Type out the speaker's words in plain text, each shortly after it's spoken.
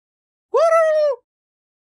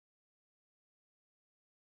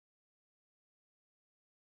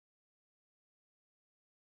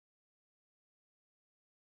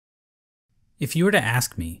If you were to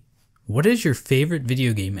ask me, what is your favorite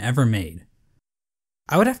video game ever made?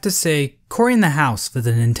 I would have to say Cory in the House for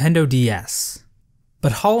the Nintendo DS.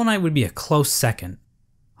 But Hollow Knight would be a close second.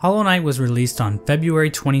 Hollow Knight was released on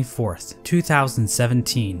February 24th,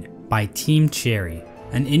 2017 by Team Cherry,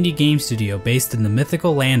 an indie game studio based in the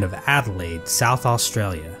mythical land of Adelaide, South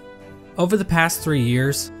Australia. Over the past 3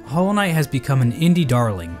 years, Hollow Knight has become an indie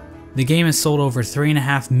darling. The game has sold over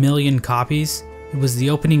 3.5 million copies. It was the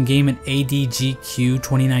opening game at ADGQ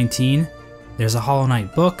 2019. There's a Hollow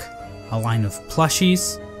Knight book, a line of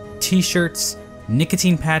plushies, t-shirts,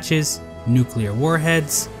 nicotine patches, nuclear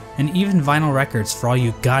warheads, and even vinyl records for all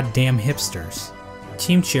you goddamn hipsters.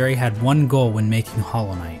 Team Cherry had one goal when making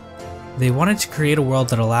Hollow Knight. They wanted to create a world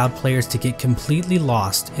that allowed players to get completely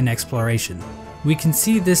lost in exploration. We can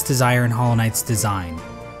see this desire in Hollow Knight's design.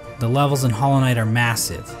 The levels in Hollow Knight are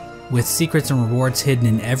massive, with secrets and rewards hidden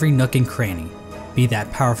in every nook and cranny. Be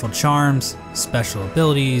that powerful charms, special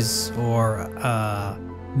abilities, or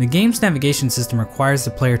The game's navigation system requires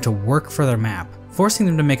the player to work for their map, forcing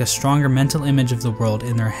them to make a stronger mental image of the world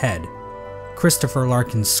in their head. Christopher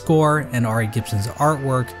Larkin's score and Ari Gibson's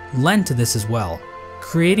artwork lend to this as well,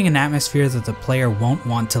 creating an atmosphere that the player won't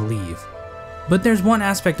want to leave. But there's one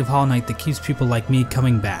aspect of Hollow Knight that keeps people like me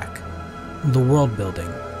coming back: the world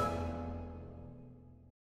building.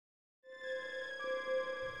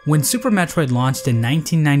 When Super Metroid launched in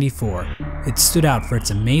 1994, it stood out for its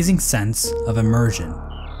amazing sense of immersion.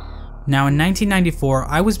 Now in 1994,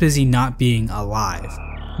 I was busy not being alive,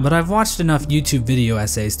 but I've watched enough YouTube video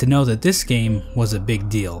essays to know that this game was a big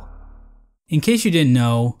deal. In case you didn't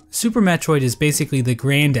know, Super Metroid is basically the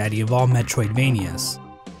granddaddy of all Metroidvanias.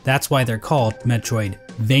 That's why they're called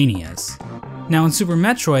Metroidvanias. Now in Super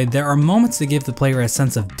Metroid, there are moments that give the player a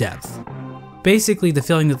sense of depth. Basically the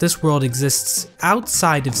feeling that this world exists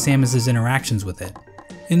outside of Samus's interactions with it.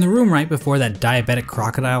 In the room right before that diabetic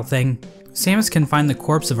crocodile thing, Samus can find the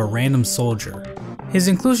corpse of a random soldier. His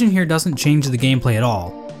inclusion here doesn't change the gameplay at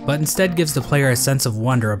all, but instead gives the player a sense of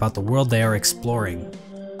wonder about the world they are exploring.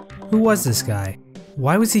 Who was this guy?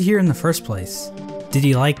 Why was he here in the first place? Did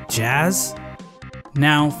he like jazz?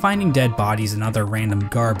 Now, finding dead bodies and other random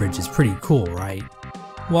garbage is pretty cool, right?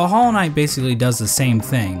 Well, Hollow Knight basically does the same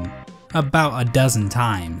thing, about a dozen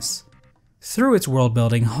times. Through its world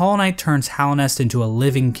building, Hollow Knight turns Hallownest into a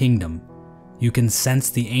living kingdom. You can sense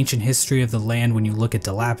the ancient history of the land when you look at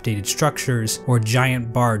dilapidated structures or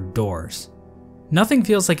giant barred doors. Nothing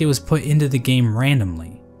feels like it was put into the game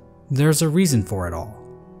randomly. There's a reason for it all.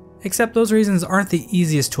 Except those reasons aren't the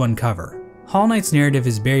easiest to uncover. Hollow Knight's narrative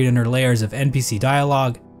is buried under layers of NPC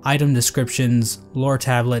dialogue, item descriptions, lore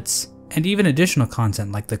tablets, and even additional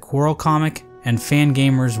content like the Quarrel comic and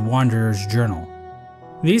Fangamer's Wanderer's Journal.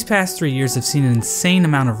 These past 3 years have seen an insane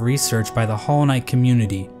amount of research by the Hollow Knight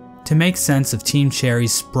community to make sense of Team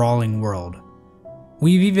Cherry's sprawling world.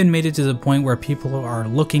 We've even made it to the point where people are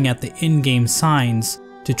looking at the in-game signs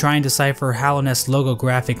to try and decipher Hallownest's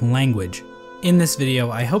logographic language. In this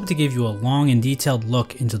video, I hope to give you a long and detailed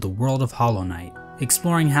look into the world of Hollow Knight,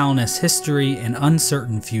 exploring Hallownest's history and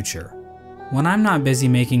uncertain future. When I'm not busy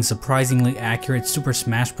making surprisingly accurate Super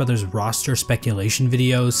Smash Bros. Roster speculation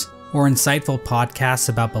videos, or insightful podcasts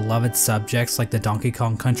about beloved subjects like the Donkey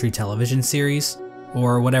Kong Country television series,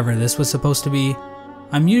 or whatever this was supposed to be,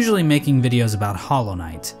 I'm usually making videos about Hollow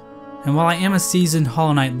Knight. And while I am a seasoned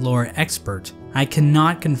Hollow Knight lore expert, I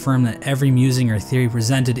cannot confirm that every musing or theory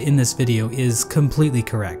presented in this video is completely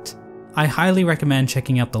correct. I highly recommend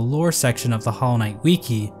checking out the lore section of the Hollow Knight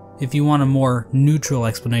Wiki if you want a more neutral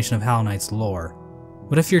explanation of Hollow Knight's lore.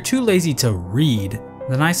 But if you're too lazy to read,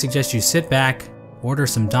 then I suggest you sit back, order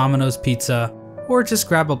some Domino's pizza, or just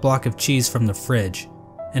grab a block of cheese from the fridge,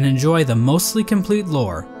 and enjoy the mostly complete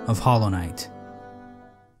lore of Hollow Knight.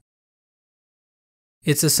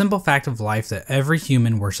 It's a simple fact of life that every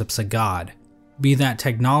human worships a god, be that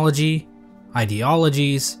technology,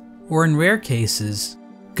 ideologies, or in rare cases,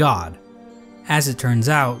 God. As it turns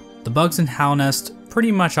out, the bugs in Hallownest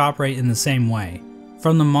pretty much operate in the same way.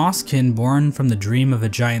 From the Mosskin born from the dream of a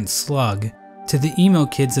giant slug, to the emo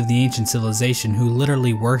kids of the ancient civilization who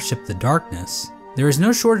literally worship the darkness, there is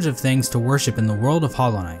no shortage of things to worship in the world of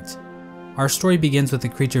Hollow Knight. Our story begins with a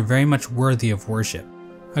creature very much worthy of worship.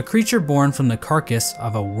 A creature born from the carcass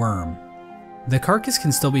of a worm. The carcass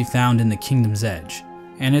can still be found in the Kingdom's Edge,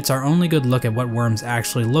 and it's our only good look at what worms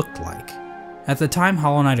actually looked like. At the time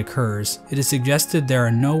Hollow Knight occurs, it is suggested there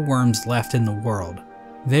are no worms left in the world.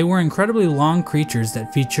 They were incredibly long creatures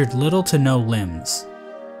that featured little to no limbs.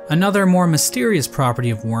 Another more mysterious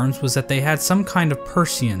property of worms was that they had some kind of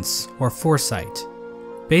prescience or foresight.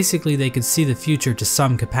 Basically, they could see the future to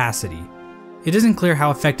some capacity. it isn't clear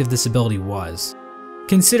how effective this ability was.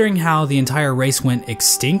 Considering how the entire race went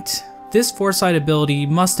extinct, this foresight ability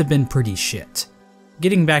must have been pretty shit.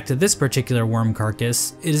 Getting back to this particular worm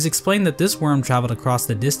carcass, it is explained that this worm traveled across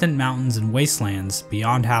the distant mountains and wastelands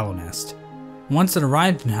beyond Hallownest. Once it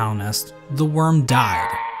arrived in Hallownest, the worm died.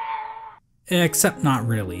 Except not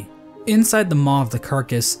really. Inside the maw of the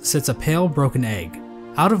carcass sits a pale broken egg,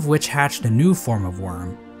 out of which hatched a new form of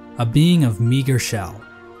worm, a being of meager shell.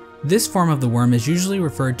 This form of the worm is usually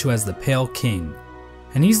referred to as the Pale King,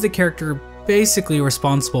 and he's the character basically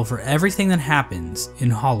responsible for everything that happens in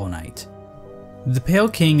Hollow Knight. The Pale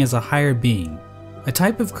King is a higher being, a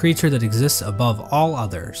type of creature that exists above all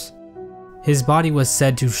others. His body was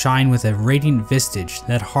said to shine with a radiant visage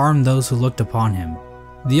that harmed those who looked upon him.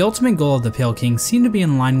 The ultimate goal of the Pale King seemed to be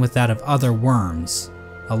in line with that of other worms.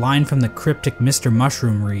 A line from the cryptic Mr.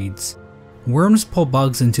 Mushroom reads, "Worms pull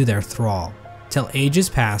bugs into their thrall, till ages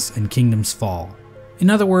pass and kingdoms fall." In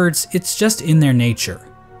other words, it's just in their nature.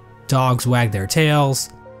 Dogs wag their tails,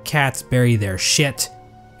 cats bury their shit,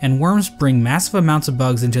 and worms bring massive amounts of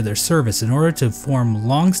bugs into their service in order to form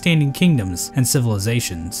long-standing kingdoms and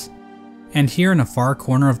civilizations. And here in a far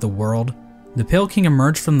corner of the world, the Pale King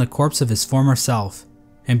emerged from the corpse of his former self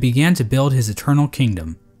and began to build his eternal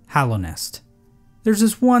kingdom, Hallownest. There's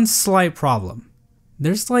just one slight problem.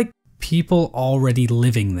 There's like people already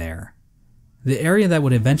living there. The area that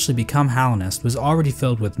would eventually become Hallownest was already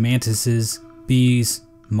filled with mantises, bees,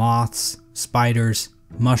 moths, spiders,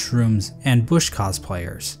 mushrooms, and bush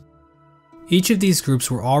cosplayers. Each of these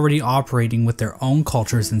groups were already operating with their own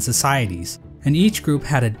cultures and societies, and each group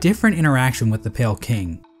had a different interaction with the Pale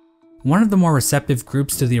King. One of the more receptive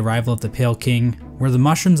groups to the arrival of the Pale King were the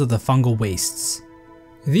mushrooms of the fungal wastes.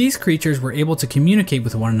 These creatures were able to communicate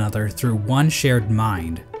with one another through one shared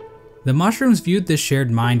mind. The mushrooms viewed this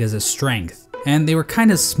shared mind as a strength, and they were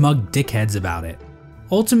kinda smug dickheads about it.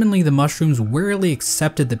 Ultimately, the mushrooms wearily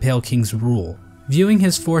accepted the Pale King's rule, viewing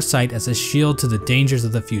his foresight as a shield to the dangers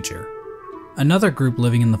of the future. Another group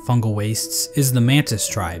living in the fungal wastes is the Mantis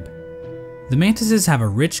tribe. The Mantises have a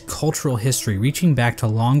rich cultural history reaching back to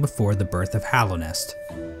long before the birth of Hallownest.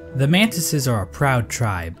 The Mantises are a proud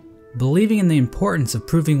tribe, believing in the importance of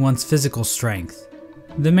proving one's physical strength.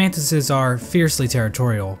 The Mantises are fiercely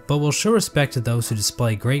territorial, but will show respect to those who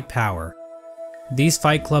display great power. These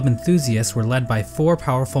Fight Club enthusiasts were led by 4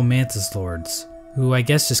 powerful Mantis Lords, who I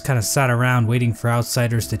guess just kinda sat around waiting for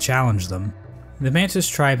outsiders to challenge them. The Mantis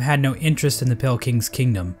tribe had no interest in the Pale King's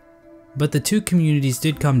kingdom, but the two communities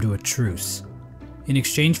did come to a truce. In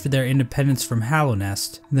exchange for their independence from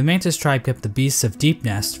Hallownest, the Mantis tribe kept the beasts of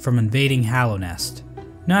Deepnest from invading Hallownest.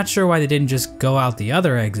 Not sure why they didn't just go out the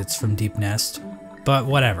other exits from Deepnest, but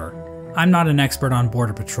whatever. I'm not an expert on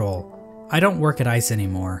border patrol. I don't work at ICE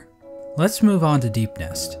anymore. Let's move on to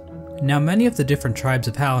Deepnest. Now, many of the different tribes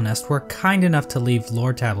of Hallownest were kind enough to leave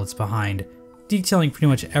lore tablets behind, detailing pretty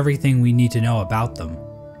much everything we need to know about them.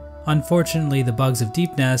 Unfortunately, the bugs of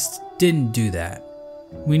Deepnest didn't do that.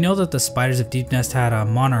 We know that the spiders of Deepnest had a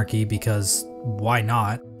monarchy because why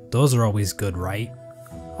not? Those are always good, right?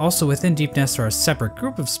 Also within Deepnest are a separate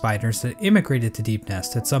group of spiders that immigrated to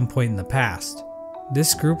Deepnest at some point in the past.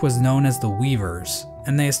 This group was known as the Weavers,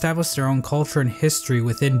 and they established their own culture and history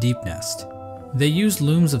within Deepnest. They used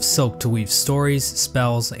looms of silk to weave stories,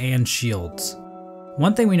 spells, and shields.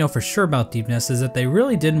 One thing we know for sure about Deepnest is that they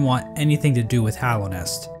really didn't want anything to do with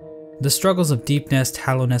Hallownest. The struggles of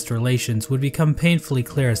Deepnest-Hallownest relations would become painfully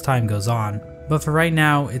clear as time goes on, but for right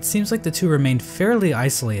now, it seems like the two remained fairly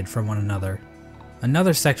isolated from one another.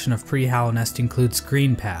 Another section of pre-Hallownest includes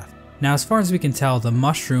Greenpath. Now, as far as we can tell, the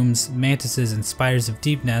mushrooms, mantises, and spiders of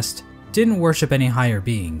Deepnest didn't worship any higher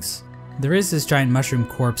beings. There is this giant mushroom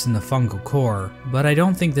corpse in the fungal core, but I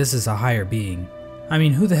don't think this is a higher being. I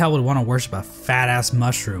mean, who the hell would want to worship a fat-ass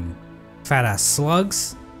mushroom? Fat-ass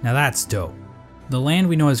slugs? Now that's dope. The land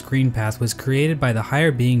we know as Greenpath was created by the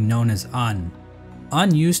higher being known as Un.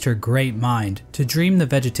 Un used her great mind to dream the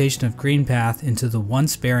vegetation of Greenpath into the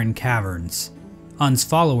once barren caverns. Un's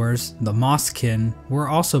followers, the Mosskin, were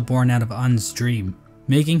also born out of Un's dream,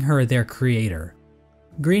 making her their creator.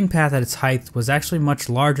 Greenpath at its height was actually much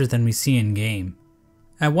larger than we see in game.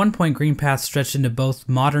 At one point, Greenpath stretched into both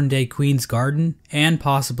modern-day Queen's Garden and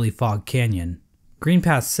possibly Fog Canyon.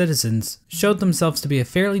 Greenpath's citizens showed themselves to be a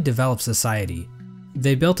fairly developed society.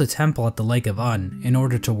 They built a temple at the Lake of Un in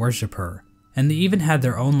order to worship her, and they even had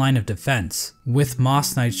their own line of defense, with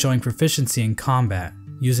Moss Knights showing proficiency in combat,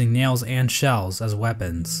 using nails and shells as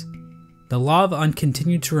weapons. The Law of Un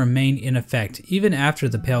continued to remain in effect even after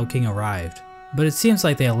the Pale King arrived, but it seems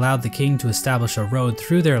like they allowed the king to establish a road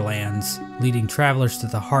through their lands, leading travelers to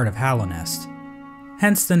the heart of Hallownest.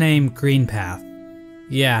 hence the name Green Path.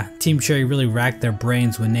 Yeah, Team Cherry really racked their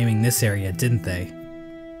brains when naming this area, didn't they?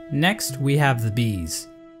 Next, we have the bees.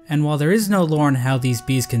 And while there is no lore on how these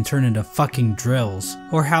bees can turn into fucking drills,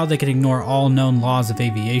 or how they can ignore all known laws of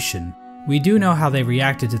aviation, we do know how they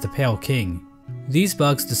reacted to the Pale King. These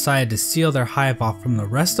bugs decided to seal their hive off from the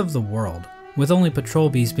rest of the world, with only patrol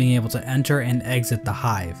bees being able to enter and exit the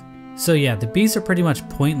hive. So yeah, the bees are pretty much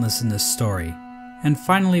pointless in this story. And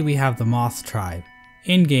finally we have the Moth Tribe.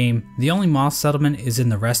 In-game, the only moth settlement is in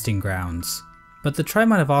the Resting Grounds, but the tribe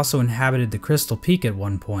might have also inhabited the Crystal Peak at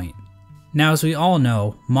one point. Now, as we all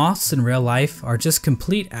know, moths in real life are just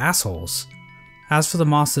complete assholes. As for the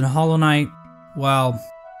moths in Hollow Knight, well,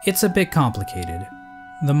 it's a bit complicated.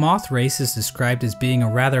 The moth race is described as being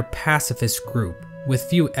a rather pacifist group, with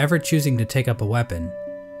few ever choosing to take up a weapon.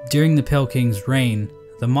 During the Pale King's reign,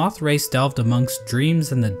 the moth race delved amongst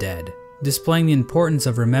dreams and the dead, displaying the importance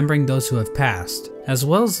of remembering those who have passed, as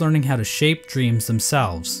well as learning how to shape dreams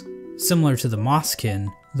themselves. Similar to the Mothskin,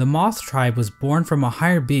 the Moth Tribe was born from a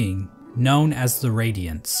higher being, known as the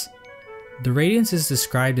Radiance. The Radiance is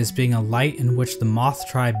described as being a light in which the Moth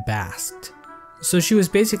Tribe basked, so she was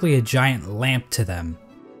basically a giant lamp to them.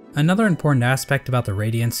 Another important aspect about the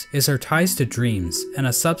Radiance is her ties to dreams and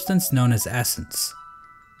a substance known as Essence.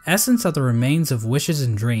 Essence are the remains of wishes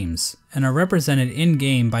and dreams, and are represented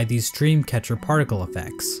in-game by these Dreamcatcher particle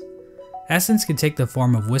effects. Essence can take the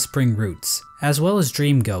form of whispering roots, as well as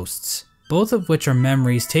dream ghosts, both of which are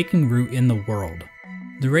memories taking root in the world.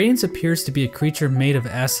 The Radiance appears to be a creature made of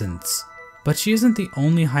essence, but she isn't the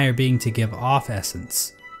only higher being to give off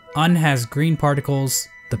essence. Un has green particles,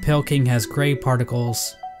 the Pale King has grey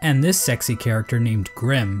particles, and this sexy character named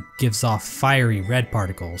Grim gives off fiery red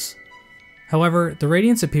particles. However, the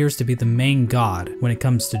Radiance appears to be the main god when it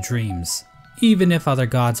comes to dreams, even if other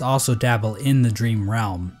gods also dabble in the dream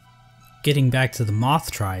realm. Getting back to the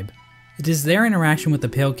Moth Tribe, it is their interaction with the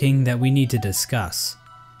Pale King that we need to discuss.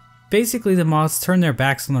 Basically, the moths turned their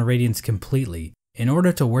backs on the Radiance completely, in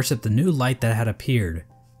order to worship the new light that had appeared,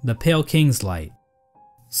 the Pale King's light.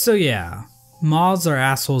 So yeah, moths are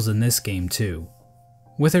assholes in this game too.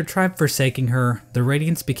 With her tribe forsaking her, the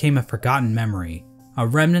Radiance became a forgotten memory, a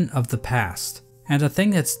remnant of the past, and a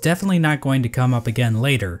thing that's definitely not going to come up again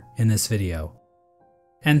later in this video.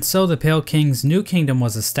 And so the Pale King's new kingdom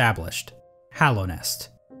was established, Hallownest.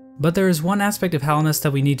 But there is one aspect of Hallownest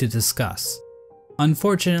that we need to discuss.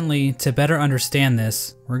 Unfortunately, to better understand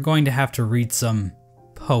this, we're going to have to read some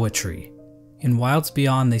poetry. In wilds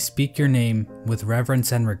beyond they speak your name with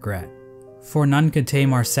reverence and regret. For none could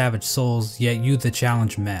tame our savage souls, yet you the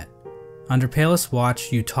challenge met. Under palest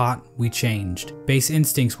watch you taught, we changed, base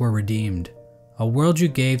instincts were redeemed. A world you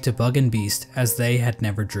gave to bug and beast as they had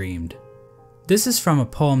never dreamed. This is from a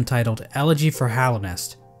poem titled Elegy for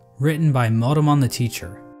Hallownest, written by Motomon the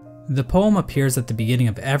Teacher. The poem appears at the beginning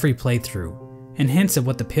of every playthrough, and hints at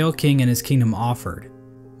what the Pale King and his kingdom offered.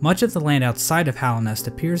 Much of the land outside of Hallownest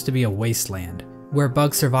appears to be a wasteland, where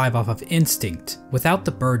bugs survive off of instinct, without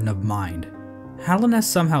the burden of mind. Hallownest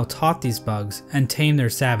somehow taught these bugs and tamed their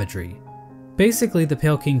savagery. Basically, the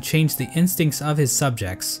Pale King changed the instincts of his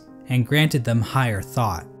subjects and granted them higher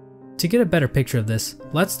thought. To get a better picture of this,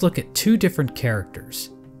 let's look at two different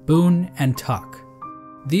characters, Boone and Tuck.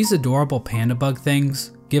 These adorable panda bug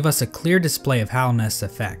things give us a clear display of Hallownest's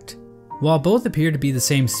effect. While both appear to be the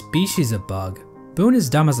same species of bug, Boone is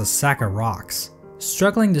dumb as a sack of rocks,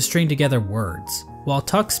 struggling to string together words, while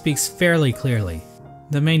Tuck speaks fairly clearly.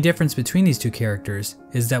 The main difference between these two characters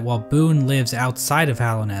is that while Boone lives outside of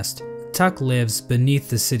Hallownest, Tuck lives beneath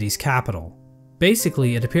the city's capital.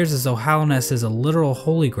 Basically, it appears as though Hallownest is a literal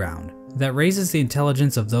holy ground that raises the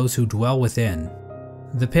intelligence of those who dwell within.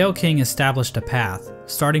 The Pale King established a path,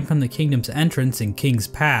 starting from the kingdom's entrance in King's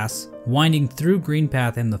Pass, winding through Green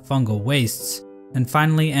Path and the fungal wastes, and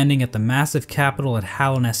finally ending at the massive capital at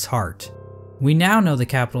Hallownest's heart. We now know the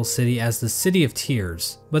capital city as the City of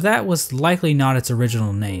Tears, but that was likely not its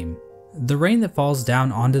original name. The rain that falls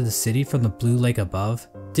down onto the city from the blue lake above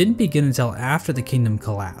didn't begin until after the kingdom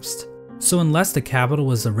collapsed. So unless the capital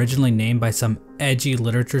was originally named by some edgy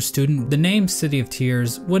literature student, the name City of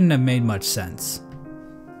Tears wouldn't have made much sense.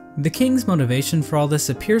 The king's motivation for all this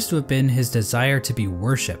appears to have been his desire to be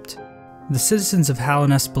worshipped. The citizens of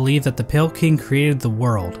Hallownest believe that the Pale King created the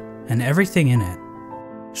world and everything in it.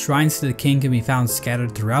 Shrines to the king can be found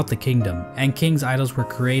scattered throughout the kingdom, and king's idols were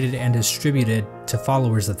created and distributed to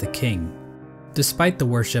followers of the king. Despite the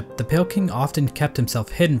worship, the Pale King often kept himself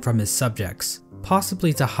hidden from his subjects,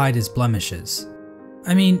 possibly to hide his blemishes.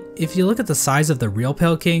 I mean, if you look at the size of the real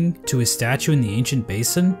Pale King to his statue in the ancient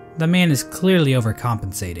basin, the man is clearly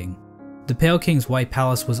overcompensating. The Pale King's White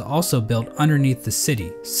Palace was also built underneath the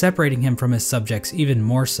city, separating him from his subjects even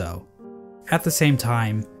more so. At the same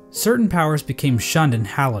time, certain powers became shunned in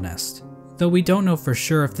Hallownest, though we don't know for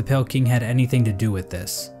sure if the Pale King had anything to do with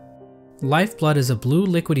this. Lifeblood is a blue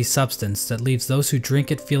liquidy substance that leaves those who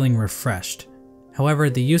drink it feeling refreshed. However,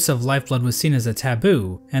 the use of lifeblood was seen as a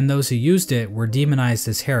taboo, and those who used it were demonized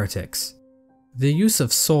as heretics. The use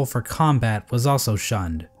of soul for combat was also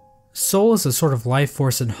shunned. Soul is a sort of life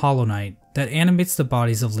force in Hollow Knight that animates the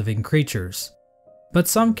bodies of living creatures. But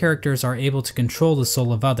some characters are able to control the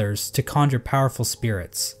soul of others to conjure powerful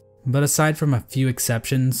spirits. But aside from a few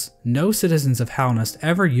exceptions, no citizens of Hallownest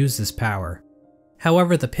ever use this power.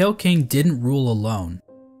 However, the Pale King didn't rule alone.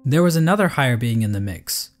 There was another higher being in the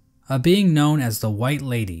mix, a being known as the White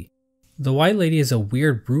Lady. The White Lady is a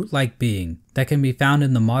weird brute-like being that can be found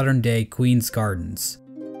in the modern-day Queen's Gardens.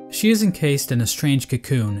 She is encased in a strange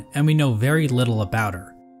cocoon, and we know very little about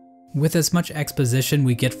her. With as much exposition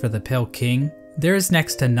we get for the Pale King, there is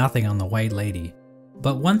next to nothing on the White Lady.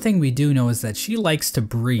 But one thing we do know is that she likes to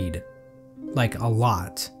breed. Like, a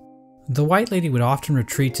lot. The White Lady would often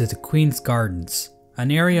retreat to the Queen's Gardens,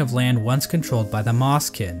 an area of land once controlled by the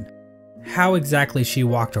Mosskin. How exactly she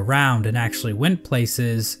walked around and actually went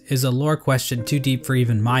places is a lore question too deep for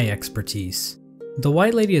even my expertise. The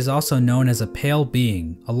White Lady is also known as a pale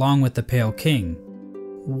being, along with the Pale King.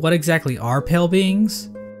 What exactly are pale beings?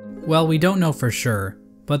 Well, we don't know for sure,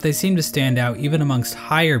 but they seem to stand out even amongst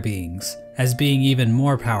higher beings, as being even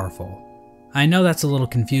more powerful. I know that's a little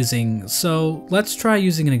confusing, so let's try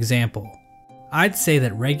using an example. I'd say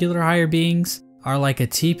that regular higher beings are like a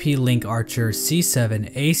TP-Link Archer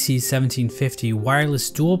C7 AC1750 wireless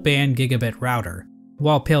dual-band gigabit router,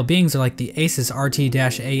 while pale beings are like the Asus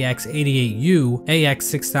RT-AX88U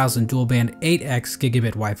AX6000 dual-band 8X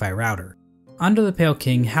gigabit Wi-Fi router. Under the Pale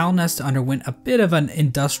King, Hallownest underwent a bit of an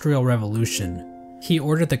industrial revolution. He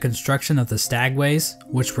ordered the construction of the stagways,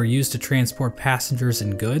 which were used to transport passengers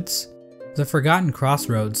and goods. The Forgotten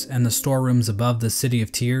Crossroads and the storerooms above the City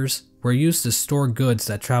of Tears were used to store goods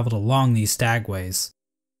that traveled along these stagways.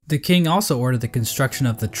 The king also ordered the construction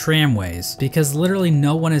of the tramways, because literally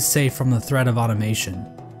no one is safe from the threat of automation.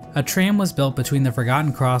 A tram was built between the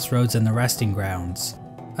Forgotten Crossroads and the resting grounds.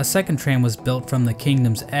 A second tram was built from the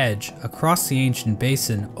kingdom's edge across the ancient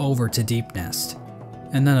basin over to Deepnest.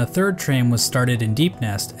 And then a third tram was started in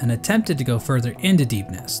Deepnest and attempted to go further into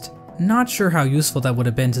Deepnest. Not sure how useful that would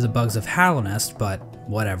have been to the bugs of Hallownest, but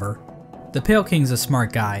whatever. The Pale King's a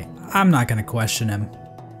smart guy, I'm not gonna question him.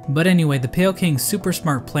 But anyway, the Pale King's super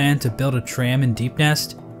smart plan to build a tram in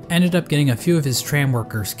Deepnest ended up getting a few of his tram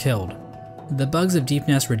workers killed. The bugs of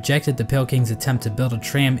Deepnest rejected the Pale King's attempt to build a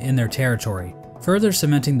tram in their territory, further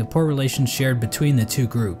cementing the poor relations shared between the two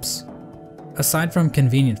groups. Aside from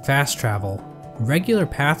convenient fast travel, regular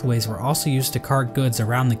pathways were also used to cart goods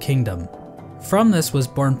around the kingdom. From this was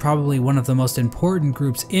born probably one of the most important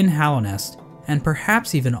groups in Hallownest, and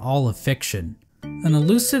perhaps even all of fiction. An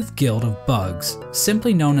elusive guild of bugs,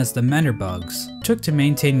 simply known as the Menderbugs, took to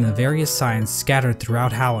maintaining the various signs scattered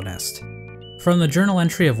throughout Hallownest. From the journal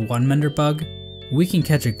entry of one Menderbug, we can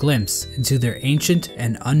catch a glimpse into their ancient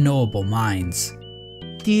and unknowable minds.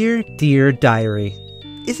 Dear, dear diary,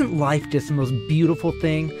 isn't life just the most beautiful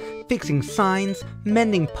thing? Fixing signs,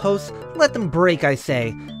 mending posts, let them break, I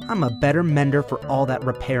say. I'm a better mender for all that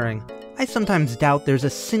repairing. I sometimes doubt there's a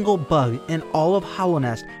single bug in all of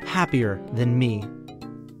Hallownest happier than me.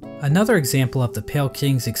 Another example of the Pale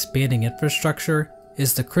King's expanding infrastructure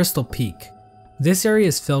is the Crystal Peak. This area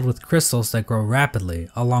is filled with crystals that grow rapidly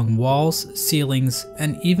along walls, ceilings,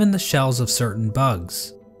 and even the shells of certain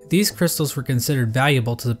bugs. These crystals were considered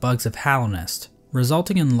valuable to the bugs of Hallownest,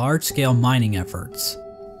 resulting in large-scale mining efforts.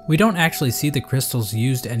 We don't actually see the crystals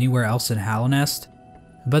used anywhere else in Hallownest,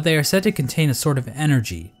 but they are said to contain a sort of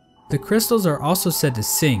energy. The crystals are also said to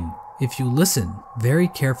sing, if you listen very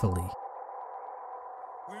carefully.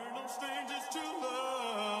 We're no strangers to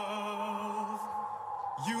love.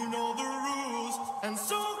 You know the rules, and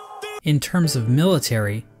so do. In terms of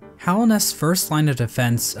military, Hallownest's first line of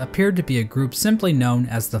defense appeared to be a group simply known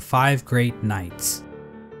as the Five Great Knights.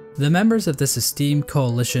 The members of this esteemed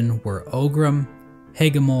coalition were Ogrim,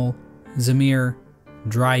 Hagamol, Zamir,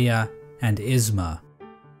 Drya, and Isma.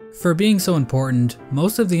 For being so important,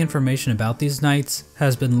 most of the information about these knights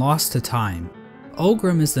has been lost to time.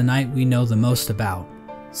 Ogrim is the knight we know the most about,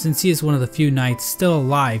 since he is one of the few knights still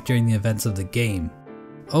alive during the events of the game.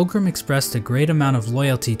 Ogrim expressed a great amount of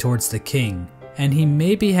loyalty towards the king, and he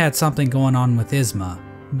maybe had something going on with Isma,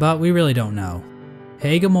 but we really don't know.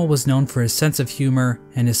 Hagamol was known for his sense of humor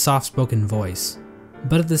and his soft-spoken voice,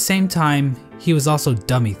 but at the same time, he was also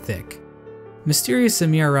dummy thick. Mysterious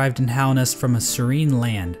Amara arrived in Hallownest from a serene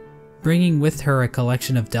land, bringing with her a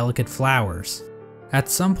collection of delicate flowers. At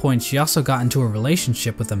some point, she also got into a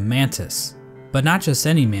relationship with a mantis, but not just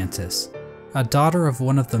any mantis, a daughter of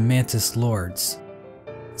one of the mantis lords.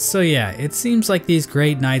 So yeah, it seems like these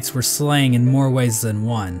great knights were slaying in more ways than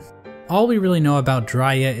one. All we really know about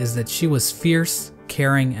Drya is that she was fierce,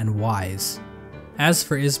 caring, and wise. As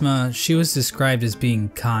for Isma, she was described as being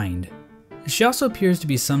kind. She also appears to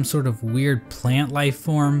be some sort of weird plant life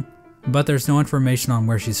form, but there's no information on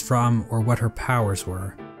where she's from or what her powers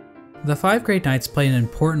were. The 5 Great Knights play an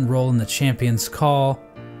important role in the Champion's Call,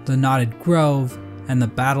 the Knotted Grove, and the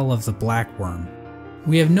Battle of the Black Worm.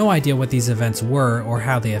 We have no idea what these events were or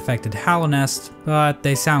how they affected Hallownest, but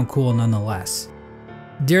they sound cool nonetheless.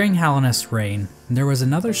 During Hallownest's reign, there was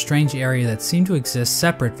another strange area that seemed to exist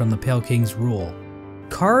separate from the Pale King's rule.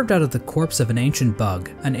 Carved out of the corpse of an ancient bug,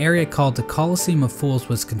 an area called the Colosseum of Fools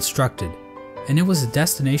was constructed, and it was a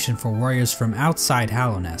destination for warriors from outside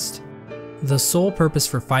Hallownest. The sole purpose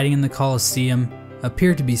for fighting in the Colosseum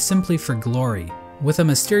appeared to be simply for glory, with a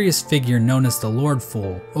mysterious figure known as the Lord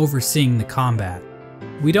Fool overseeing the combat.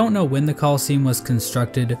 We don't know when the Colosseum was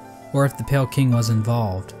constructed or if the Pale King was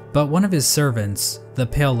involved, but one of his servants, the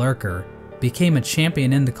Pale Lurker, became a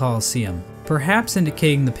champion in the Colosseum, perhaps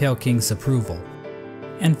indicating the Pale King's approval.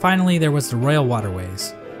 And finally, there was the Royal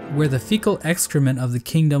Waterways, where the fecal excrement of the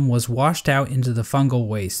kingdom was washed out into the fungal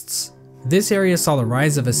wastes. This area saw the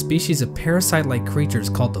rise of a species of parasite-like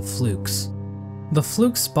creatures called the Flukes. The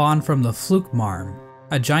Flukes spawned from the Fluke Marm,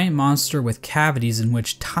 a giant monster with cavities in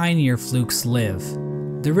which tinier Flukes live.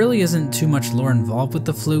 There really isn't too much lore involved with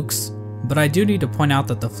the Flukes, but I do need to point out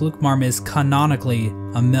that the Fluke Marm is canonically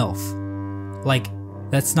a MILF. Like,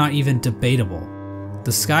 that's not even debatable.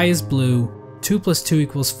 The sky is blue, 2 + 2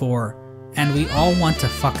 = 4, and we all want to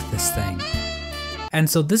fuck this thing. And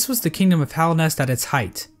so this was the kingdom of Hallownest at its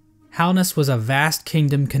height. Hallownest was a vast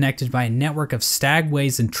kingdom connected by a network of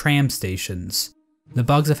stagways and tram stations. The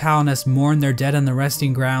bugs of Hallownest mourned their dead on the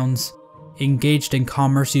resting grounds, engaged in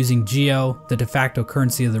commerce using Geo, the de facto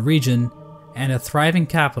currency of the region, and a thriving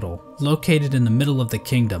capital located in the middle of the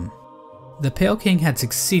kingdom. The Pale King had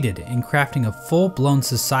succeeded in crafting a full-blown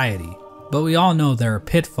society, but we all know there are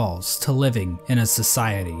pitfalls to living in a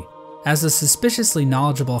society. As a suspiciously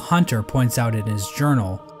knowledgeable hunter points out in his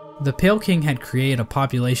journal, the Pale King had created a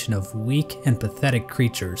population of weak and pathetic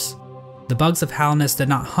creatures. The bugs of Hallownest did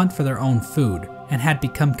not hunt for their own food and had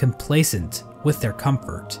become complacent with their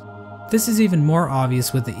comfort. This is even more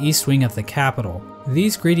obvious with the east wing of the capital.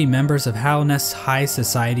 These greedy members of Hallownest's high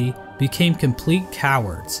society became complete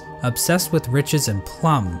cowards, obsessed with riches and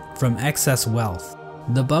plum from excess wealth.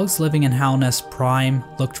 The bugs living in Hallownest Prime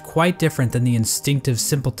looked quite different than the instinctive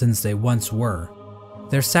simpletons they once were.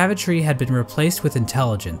 Their savagery had been replaced with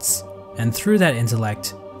intelligence, and through that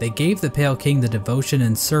intellect, they gave the Pale King the devotion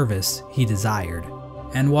and service he desired.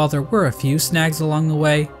 And while there were a few snags along the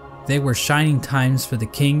way, they were shining times for the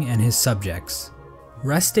king and his subjects.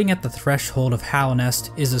 Resting at the threshold of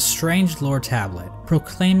Hallownest is a strange lore tablet,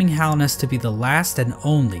 proclaiming Hallownest to be the last and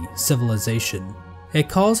only civilization. It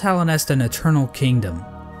calls Hallownest an eternal kingdom.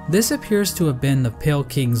 This appears to have been the Pale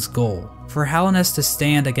King's goal, for Hallownest to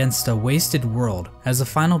stand against a wasted world as a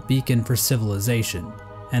final beacon for civilization.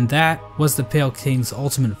 And that was the Pale King's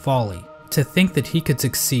ultimate folly, to think that he could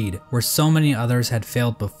succeed where so many others had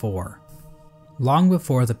failed before. Long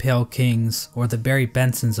before the Pale Kings or the Barry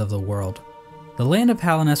Bensons of the world, the land of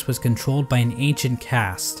Hallownest was controlled by an ancient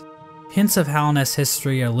caste. Hints of Hallownest's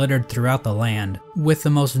history are littered throughout the land, with the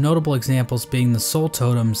most notable examples being the Soul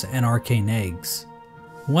Totems and Arcane Eggs.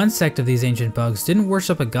 One sect of these ancient bugs didn't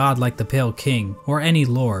worship a god like the Pale King or any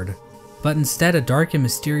lord, but instead a dark and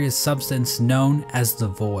mysterious substance known as the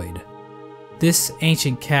Void. This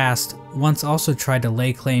ancient caste once also tried to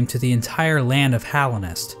lay claim to the entire land of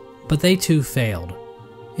Hallownest, but they too failed.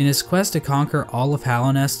 In his quest to conquer all of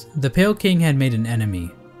Hallownest, the Pale King had made an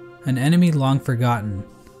enemy long forgotten,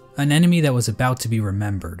 an enemy that was about to be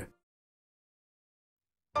remembered.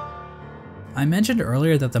 I mentioned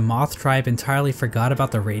earlier that the Moth tribe entirely forgot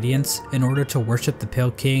about the Radiance in order to worship the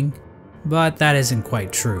Pale King, but that isn't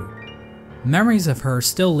quite true. Memories of her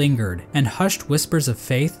still lingered, and hushed whispers of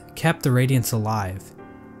faith kept the Radiance alive.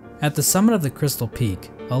 At the summit of the Crystal Peak,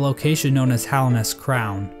 a location known as Hallownest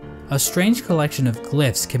Crown, a strange collection of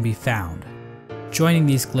glyphs can be found. Joining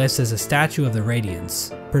these glyphs is a statue of the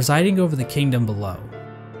Radiance, presiding over the kingdom below.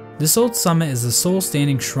 This old summit is the sole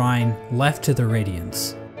standing shrine left to the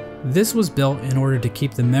Radiance. This was built in order to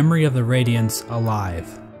keep the memory of the Radiance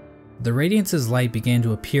alive. The Radiance's light began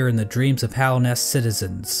to appear in the dreams of Hallownest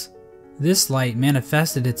citizens. This light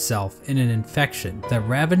manifested itself in an infection that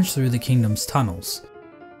ravaged through the kingdom's tunnels.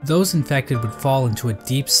 Those infected would fall into a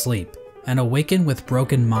deep sleep and awaken with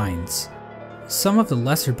broken minds. Some of the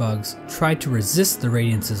lesser bugs tried to resist the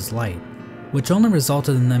Radiance's light, which only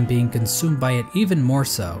resulted in them being consumed by it even more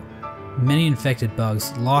so. Many infected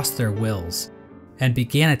bugs lost their wills and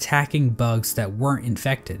began attacking bugs that weren't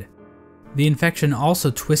infected. The infection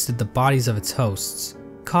also twisted the bodies of its hosts,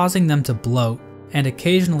 causing them to bloat and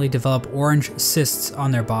occasionally develop orange cysts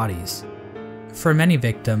on their bodies. For many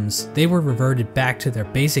victims, they were reverted back to their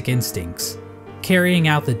basic instincts, carrying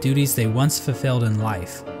out the duties they once fulfilled in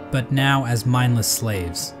life, but now as mindless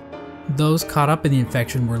slaves. Those caught up in the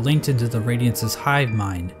infection were linked into the Radiance's hive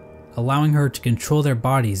mind, allowing her to control their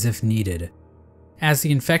bodies if needed. As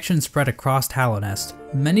the infection spread across Hallownest,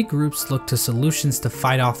 many groups looked to solutions to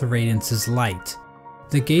fight off the Radiance's light.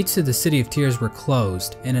 The gates to the City of Tears were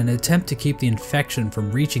closed in an attempt to keep the infection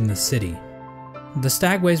from reaching the city. The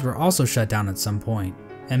stagways were also shut down at some point,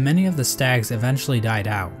 and many of the stags eventually died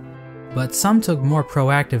out, but some took more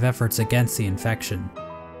proactive efforts against the infection.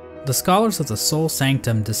 The scholars of the Soul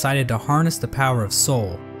Sanctum decided to harness the power of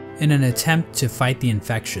Soul in an attempt to fight the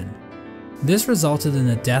infection. This resulted in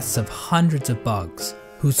the deaths of hundreds of bugs,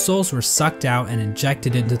 whose souls were sucked out and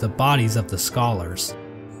injected into the bodies of the scholars.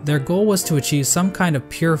 Their goal was to achieve some kind of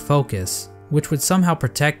pure focus, which would somehow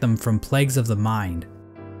protect them from plagues of the mind.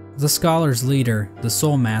 The scholars' leader, the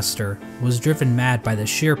Soul Master, was driven mad by the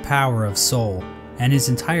sheer power of Soul, and his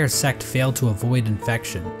entire sect failed to avoid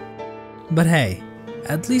infection. But hey,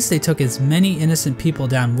 at least they took as many innocent people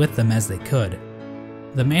down with them as they could.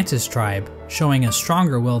 The Mantis tribe, showing a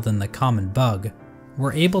stronger will than the common bug,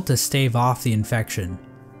 were able to stave off the infection.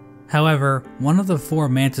 However, one of the 4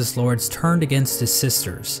 Mantis Lords turned against his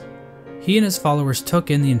sisters. He and his followers took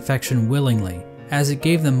in the infection willingly, as it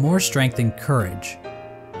gave them more strength and courage.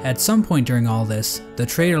 At some point during all this, the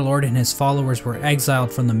Traitor Lord and his followers were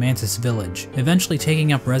exiled from the Mantis village, eventually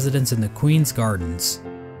taking up residence in the Queen's Gardens.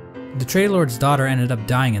 The Traitor Lord's daughter ended up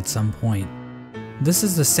dying at some point. This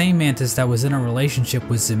is the same Mantis that was in a relationship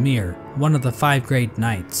with Zamir, one of the 5 Great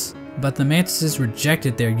Knights, but the Mantises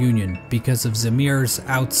rejected their union because of Zamir's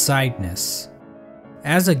outsideness.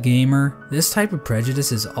 As a gamer, this type of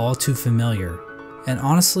prejudice is all too familiar, and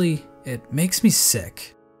honestly, it makes me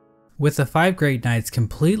sick. With the 5 Great Knights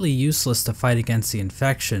completely useless to fight against the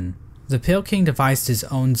infection, the Pale King devised his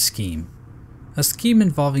own scheme. A scheme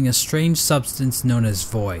involving a strange substance known as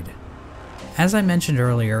Void. As I mentioned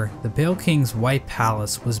earlier, the Pale King's White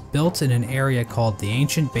Palace was built in an area called the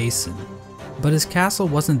Ancient Basin, but his castle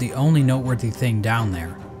wasn't the only noteworthy thing down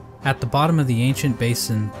there. At the bottom of the Ancient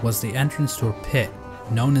Basin was the entrance to a pit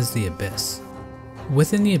known as the Abyss.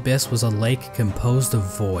 Within the Abyss was a lake composed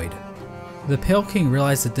of void. The Pale King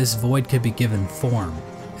realized that this void could be given form,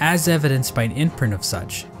 as evidenced by an imprint of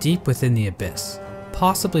such deep within the Abyss,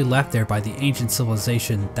 possibly left there by the ancient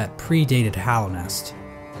civilization that predated Hallownest.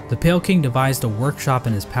 The Pale King devised a workshop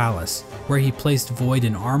in his palace, where he placed void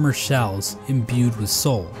in armor shells imbued with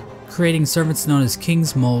soul, creating servants known as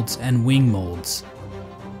King's Molds and Wing Molds.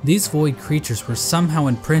 These void creatures were somehow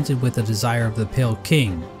imprinted with the desire of the Pale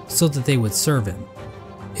King, so that they would serve him.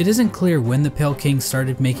 It isn't clear when the Pale King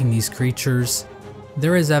started making these creatures.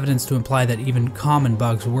 There is evidence to imply that even common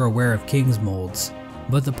bugs were aware of King's Molds,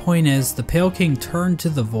 but the point is, the Pale King turned to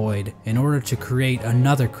the void in order to create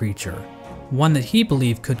another creature, one that he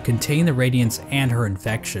believed could contain the Radiance and her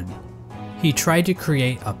infection. He tried to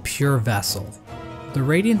create a pure vessel. The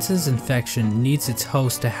Radiance's infection needs its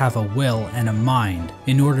host to have a will and a mind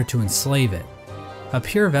in order to enslave it. A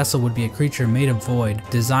pure vessel would be a creature made of void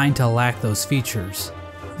designed to lack those features.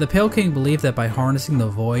 The Pale King believed that by harnessing the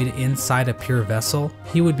void inside a pure vessel,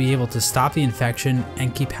 he would be able to stop the infection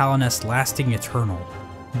and keep Hallownest lasting eternal.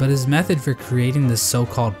 But his method for creating this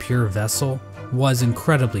so-called pure vessel was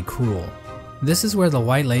incredibly cruel. This is where the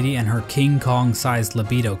White Lady and her King Kong-sized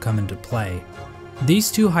libido come into play.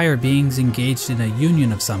 These 2 higher beings engaged in a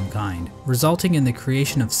union of some kind, resulting in the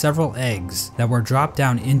creation of several eggs that were dropped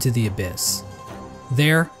down into the Abyss.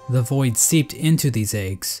 There, the void seeped into these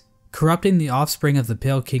eggs, corrupting the offspring of the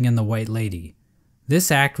Pale King and the White Lady.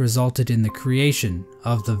 This act resulted in the creation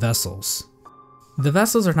of the vessels. The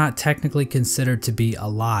vessels are not technically considered to be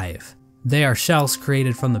alive. They are shells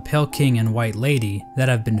created from the Pale King and White Lady that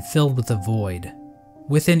have been filled with the void.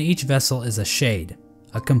 Within each vessel is a shade,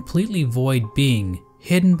 a completely void being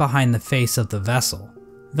hidden behind the face of the vessel.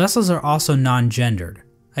 Vessels are also non-gendered,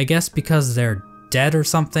 I guess because they're dead or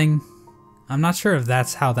something? I'm not sure if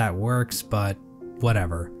that's how that works, but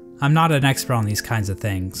whatever. I'm not an expert on these kinds of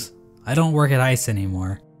things. I don't work at ICE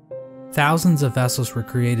anymore. Thousands of vessels were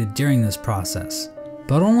created during this process,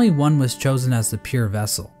 but only one was chosen as the pure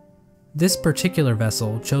vessel. This particular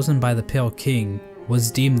vessel, chosen by the Pale King,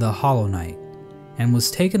 was deemed the Hollow Knight, and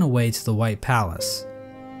was taken away to the White Palace.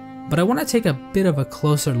 But I want to take a bit of a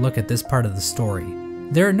closer look at this part of the story.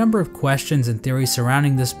 There are a number of questions and theories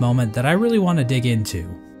surrounding this moment that I really want to dig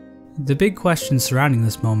into. The big question surrounding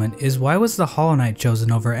this moment is, why was the Hollow Knight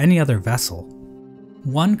chosen over any other vessel?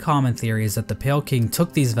 One common theory is that the Pale King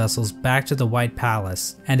took these vessels back to the White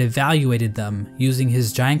Palace and evaluated them using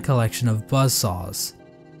his giant collection of buzzsaws.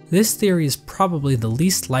 This theory is probably the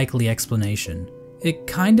least likely explanation. It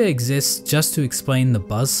kinda exists just to explain the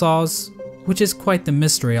buzzsaws, which is quite the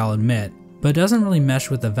mystery, I'll admit, but doesn't really mesh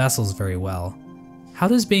with the vessels very well. How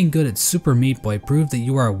does being good at Super Meat Boy prove that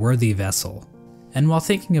you are a worthy vessel? And while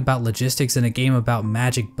thinking about logistics in a game about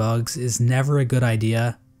magic bugs is never a good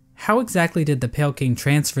idea, how exactly did the Pale King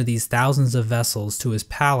transfer these thousands of vessels to his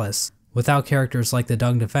palace without characters like the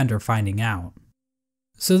Dung Defender finding out?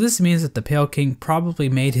 So this means that the Pale King probably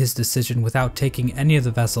made his decision without taking any of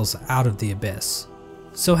the vessels out of the Abyss.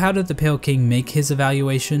 So how did the Pale King make his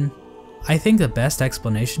evaluation? I think the best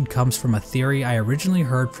explanation comes from a theory I originally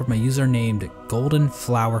heard from a user named Golden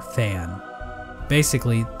Flower Fan.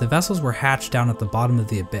 Basically, the vessels were hatched down at the bottom of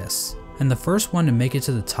the Abyss, and the first one to make it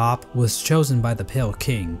to the top was chosen by the Pale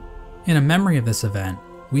King. In a memory of this event,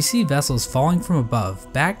 we see vessels falling from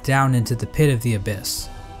above back down into the pit of the Abyss.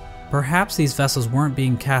 Perhaps these vessels weren't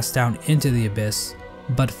being cast down into the Abyss,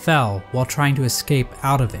 but fell while trying to escape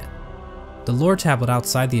out of it. The lore tablet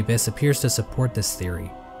outside the Abyss appears to support this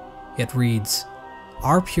theory. It reads,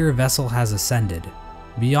 "Our pure vessel has ascended.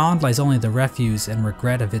 Beyond lies only the refuse and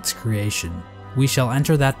regret of its creation. We shall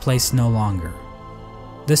enter that place no longer."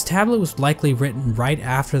 This tablet was likely written right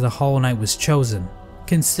after the Hollow Knight was chosen,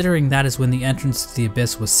 considering that is when the entrance to the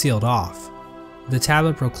Abyss was sealed off. The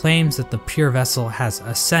tablet proclaims that the pure vessel has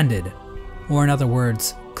ascended, or in other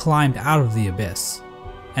words, climbed out of the Abyss.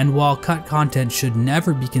 And while cut content should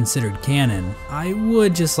never be considered canon, I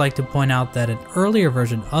would just like to point out that an earlier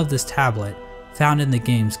version of this tablet, found in the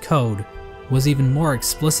game's code, was even more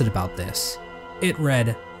explicit about this. It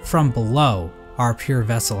read, "From below, our pure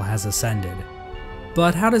vessel has ascended."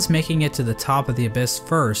 But how does making it to the top of the Abyss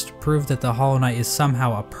first prove that the Hollow Knight is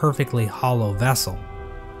somehow a perfectly hollow vessel?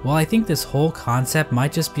 Well, I think this whole concept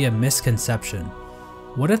might just be a misconception.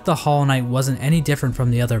 What if the Hollow Knight wasn't any different from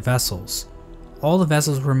the other vessels? All the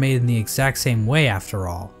vessels were made in the exact same way after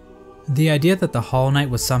all. The idea that the Hollow Knight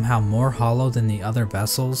was somehow more hollow than the other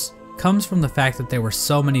vessels comes from the fact that there were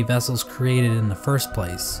so many vessels created in the first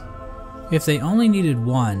place. If they only needed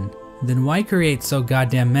one, then why create so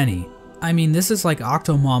goddamn many? I mean, this is like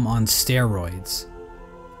Octomom on steroids.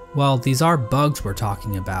 Well, these are bugs we're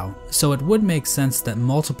talking about, so it would make sense that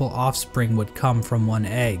multiple offspring would come from one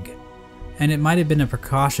egg. And it might have been a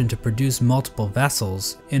precaution to produce multiple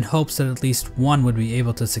vessels in hopes that at least one would be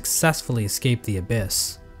able to successfully escape the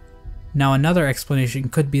Abyss. Now another explanation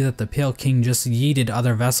could be that the Pale King just yeeted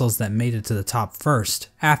other vessels that made it to the top first,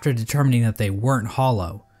 after determining that they weren't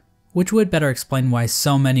hollow, which would better explain why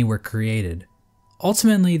so many were created.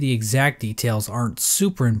 Ultimately, the exact details aren't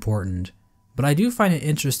super important, but I do find it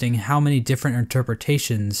interesting how many different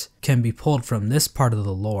interpretations can be pulled from this part of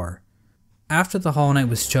the lore. After the Hollow Knight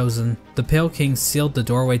was chosen, the Pale King sealed the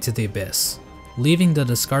doorway to the Abyss, leaving the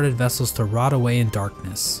discarded vessels to rot away in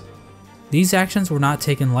darkness. These actions were not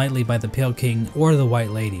taken lightly by the Pale King or the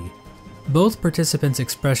White Lady. Both participants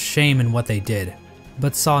expressed shame in what they did,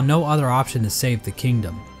 but saw no other option to save the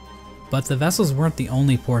kingdom. But the vessels weren't the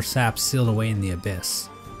only poor saps sealed away in the Abyss.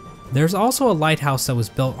 There's also a lighthouse that was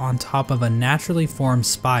built on top of a naturally formed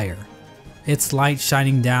spire, its light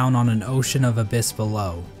shining down on an ocean of abyss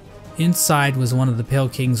below. Inside was one of the Pale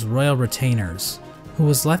King's royal retainers, who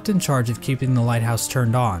was left in charge of keeping the lighthouse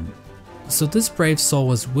turned on. So this brave soul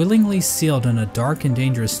was willingly sealed in a dark and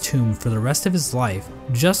dangerous tomb for the rest of his life,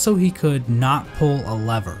 just so he could not pull a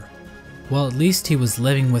lever. Well, at least he was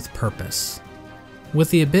living with purpose. With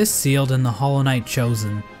the Abyss sealed and the Hollow Knight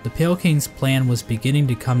chosen, the Pale King's plan was beginning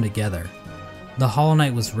to come together. The Hollow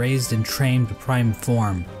Knight was raised and trained to prime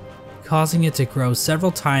form, causing it to grow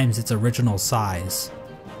several times its original size.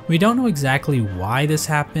 We don't know exactly why this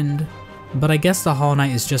happened, but I guess the Hollow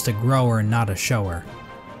Knight is just a grower and not a shower.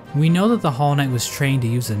 We know that the Hollow Knight was trained to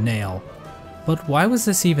use a nail, but why was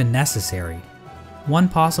this even necessary? One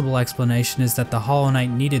possible explanation is that the Hollow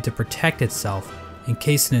Knight needed to protect itself in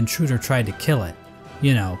case an intruder tried to kill it.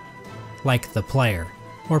 You know, like the player.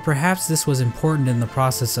 Or perhaps this was important in the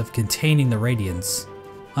process of containing the Radiance.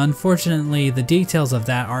 Unfortunately, the details of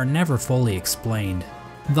that are never fully explained.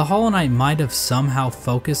 The Hollow Knight might have somehow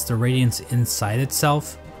focused the Radiance inside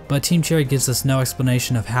itself, but Team Cherry gives us no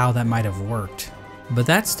explanation of how that might have worked. But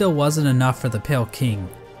that still wasn't enough for the Pale King.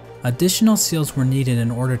 Additional seals were needed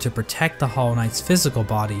in order to protect the Hollow Knight's physical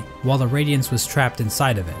body while the Radiance was trapped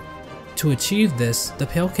inside of it. To achieve this, the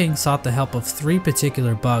Pale King sought the help of 3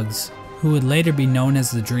 particular bugs who would later be known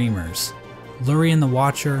as the Dreamers: Lurien the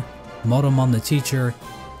Watcher, Motomon the Teacher,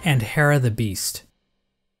 and Hera the Beast.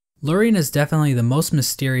 Lurien is definitely the most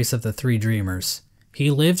mysterious of the 3 Dreamers.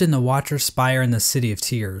 He lived in the Watcher's Spire in the City of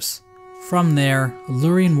Tears. From there,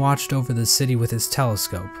 Lurien watched over the city with his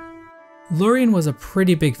telescope. Lurien was a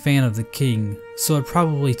pretty big fan of the king, so it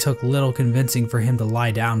probably took little convincing for him to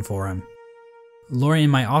lie down for him. Lurien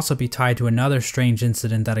might also be tied to another strange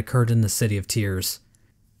incident that occurred in the City of Tears.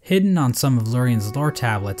 Hidden on some of Lurien's lore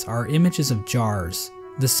tablets are images of jars,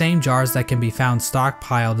 the same jars that can be found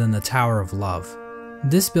stockpiled in the Tower of Love.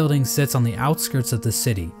 This building sits on the outskirts of the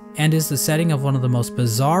city, and is the setting of one of the most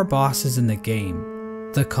bizarre bosses in the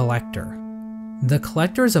game, the Collector. The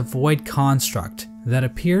Collector is a void construct that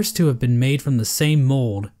appears to have been made from the same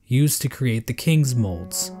mold used to create the King's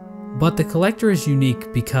molds. But the Collector is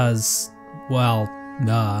unique because, well,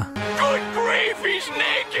 Good grief, he's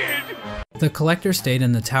naked! The Collector stayed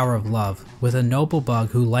in the Tower of Love with a noble bug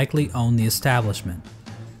who likely owned the establishment.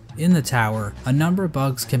 In the tower, a number of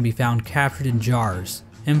bugs can be found captured in jars,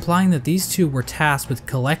 implying that these two were tasked with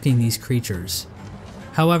collecting these creatures.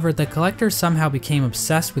 However, the Collector somehow became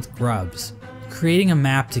obsessed with grubs, creating a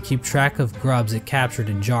map to keep track of grubs it captured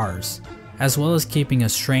in jars, as well as keeping a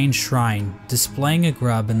strange shrine displaying a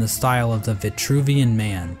grub in the style of the Vitruvian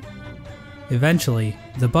Man. Eventually,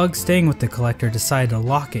 the bug staying with the Collector decided to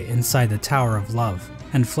lock it inside the Tower of Love,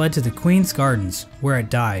 and fled to the Queen's Gardens, where it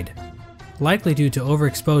died, likely due to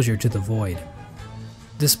overexposure to the void.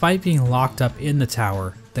 Despite being locked up in the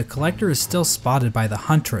tower, the Collector is still spotted by the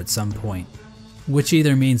Hunter at some point, which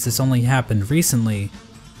either means this only happened recently,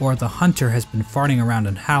 or the Hunter has been farting around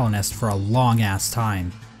in Hallownest for a long ass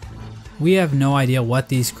time. We have no idea what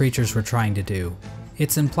these creatures were trying to do.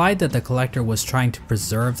 It's implied that the Collector was trying to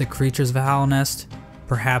preserve the creatures of Hallownest,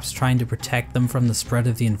 perhaps trying to protect them from the spread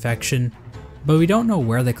of the infection, but we don't know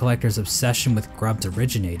where the Collector's obsession with grubs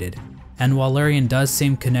originated. And while Lurien does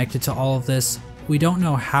seem connected to all of this, we don't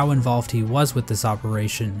know how involved he was with this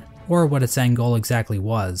operation, or what its end goal exactly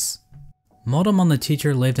was. Motomon the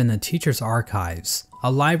Teacher lived in the Teacher's Archives,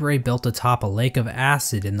 a library built atop a lake of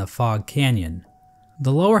acid in the Fog Canyon.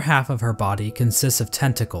 The lower half of her body consists of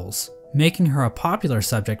tentacles, making her a popular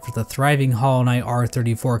subject for the thriving Hollow Knight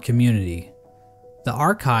R34 community. The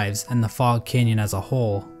Archives and the Fog Canyon as a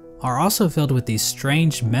whole are also filled with these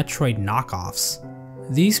strange Metroid knockoffs.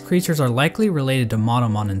 These creatures are likely related to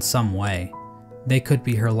Motomon in some way. They could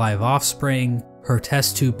be her live offspring, her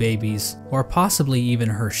test tube babies, or possibly even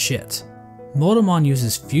her shit. Motomon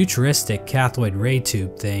uses futuristic cathode ray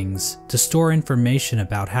tube things to store information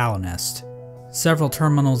about Hallownest. Several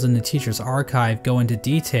terminals in the Teacher's Archive go into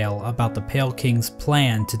detail about the Pale King's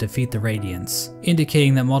plan to defeat the Radiance,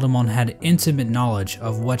 indicating that Motomon had intimate knowledge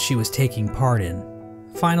of what she was taking part in.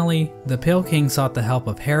 Finally, the Pale King sought the help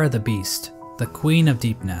of Hera the Beast, the Queen of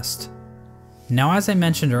Deepnest. Now, as I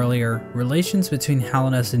mentioned earlier, relations between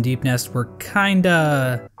Hallownest and Deepnest were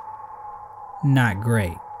kinda not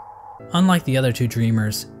great. Unlike the other 2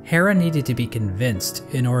 Dreamers, Hera needed to be convinced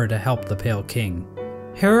in order to help the Pale King.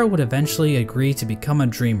 Hera would eventually agree to become a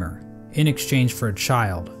Dreamer, in exchange for a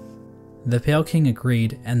child. The Pale King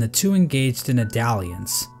agreed, and the two engaged in a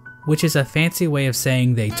dalliance, which is a fancy way of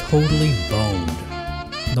saying they totally boned.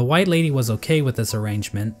 The White Lady was okay with this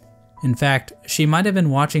arrangement. In fact, she might have been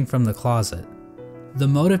watching from the closet. The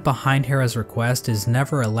motive behind Hera's request is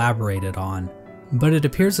never elaborated on, but it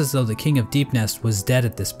appears as though the King of Deepnest was dead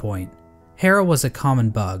at this point. Hera was a common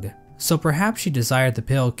bug, so perhaps she desired the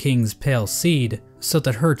Pale King's pale seed so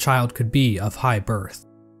that her child could be of high birth.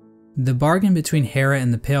 The bargain between Hera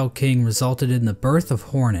and the Pale King resulted in the birth of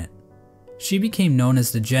Hornet. She became known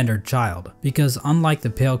as the gendered child because, unlike the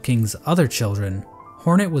Pale King's other children,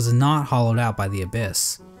 Hornet was not hollowed out by the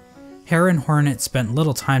Abyss. Hera and Hornet spent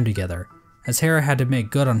little time together, as Hera had to make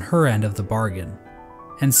good on her end of the bargain.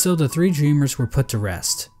 And so the 3 Dreamers were put to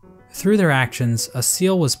rest. Through their actions, a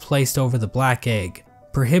seal was placed over the Black Egg,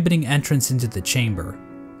 prohibiting entrance into the chamber.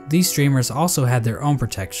 These Dreamers also had their own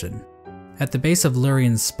protection. At the base of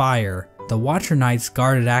Lurien's spire, the Watcher Knights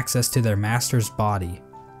guarded access to their master's body.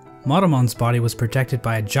 Motomon's body was protected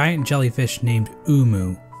by a giant jellyfish named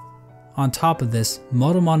Umu. On top of this,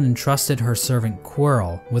 Motomon entrusted her servant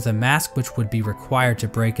Quirrell with a mask which would be required to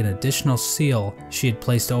break an additional seal she had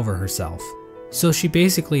placed over herself. So she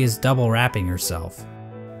basically is double wrapping herself.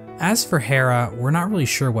 As for Hera, we're not really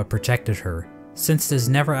sure what protected her, since it is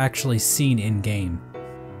never actually seen in-game.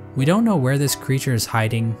 We don't know where this creature is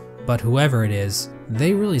hiding, but whoever it is,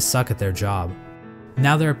 They really suck at their job.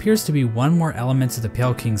 Now there appears to be one more element to the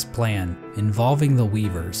Pale King's plan, involving the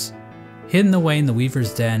Weavers. Hidden away in the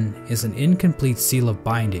Weaver's Den is an incomplete seal of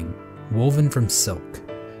binding, woven from silk.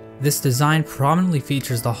 This design prominently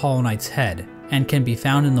features the Hollow Knight's head, and can be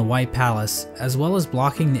found in the White Palace, as well as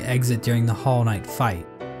blocking the exit during the Hollow Knight fight.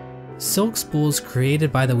 Silk spools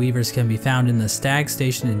created by the Weavers can be found in the Stag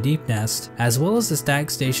Station in Deep Nest, as well as the Stag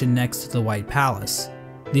Station next to the White Palace.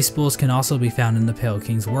 These spools can also be found in the Pale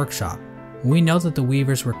King's workshop. We know that the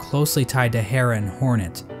Weavers were closely tied to Hera and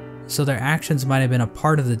Hornet, so their actions might have been a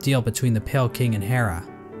part of the deal between the Pale King and Hera.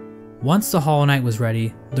 Once the Hollow Knight was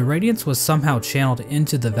ready, the Radiance was somehow channeled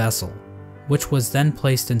into the vessel, which was then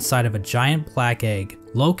placed inside of a giant black egg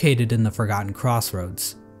located in the Forgotten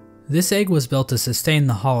Crossroads. This egg was built to sustain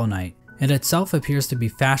the Hollow Knight, and itself appears to be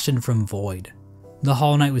fashioned from void. The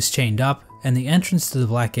Hollow Knight was chained up, and the entrance to the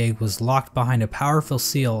black egg was locked behind a powerful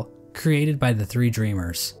seal created by the three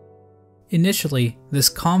Dreamers. Initially, this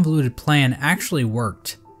convoluted plan actually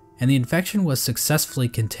worked, and the infection was successfully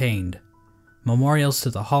contained. Memorials to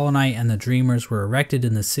the Hollow Knight and the Dreamers were erected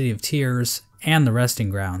in the City of Tears and the Resting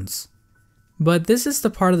Grounds. But this is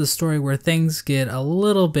the part of the story where things get a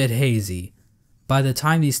little bit hazy. By the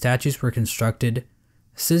time these statues were constructed,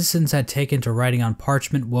 citizens had taken to writing on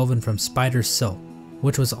parchment woven from spider silk,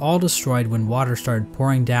 which was all destroyed when water started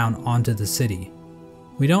pouring down onto the city.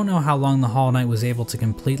 We don't know how long the Hollow Knight was able to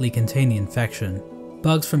completely contain the infection.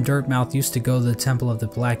 Bugs from Dirtmouth used to go to the Temple of the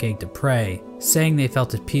Black Egg to pray, saying they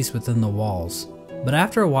felt at peace within the walls. But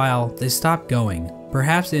after a while, they stopped going,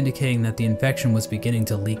 perhaps indicating that the infection was beginning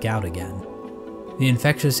to leak out again. The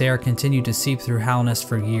infectious air continued to seep through Hallownest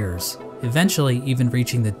for years, eventually even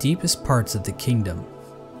reaching the deepest parts of the kingdom.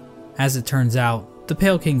 As it turns out, the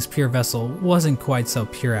Pale King's pure vessel wasn't quite so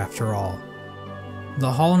pure after all.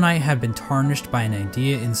 The Hollow Knight had been tarnished by an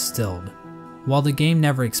idea instilled. While the game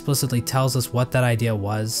never explicitly tells us what that idea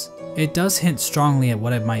was, it does hint strongly at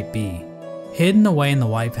what it might be. Hidden away in the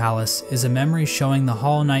White Palace is a memory showing the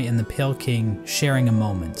Hollow Knight and the Pale King sharing a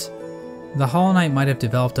moment. The Hollow Knight might have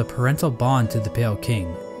developed a parental bond to the Pale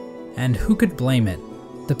King, and who could blame it?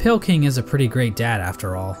 The Pale King is a pretty great dad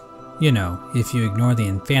after all. You know, if you ignore the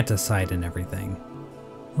infanticide and everything.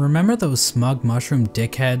 Remember those smug mushroom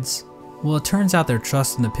dickheads? Well, it turns out their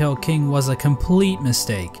trust in the Pale King was a complete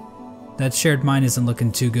mistake. That shared mind isn't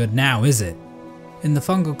looking too good now, is it? In the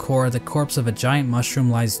fungal core, the corpse of a giant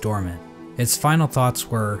mushroom lies dormant. Its final thoughts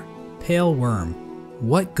were, "Pale worm,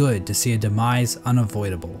 what good to see a demise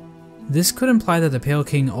unavoidable?" This could imply that the Pale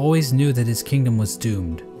King always knew that his kingdom was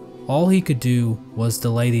doomed. All he could do was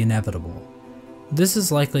delay the inevitable. This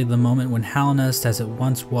is likely the moment when Hallownest as it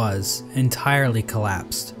once was entirely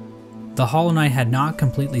collapsed. The Hollow Knight had not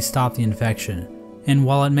completely stopped the infection, and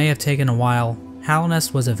while it may have taken a while,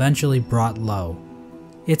 Hallownest was eventually brought low.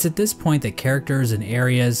 It's at this point that characters and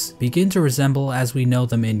areas begin to resemble as we know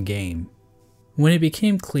them in-game. When it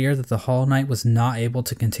became clear that the Hollow Knight was not able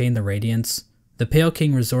to contain the Radiance, the Pale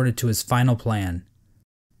King resorted to his final plan.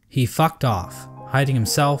 He fucked off, hiding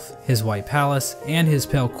himself, his White Palace, and his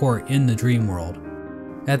Pale Court in the Dream World.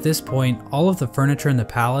 At this point, all of the furniture in the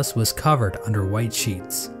palace was covered under white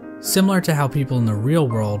sheets, similar to how people in the real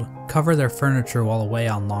world cover their furniture while away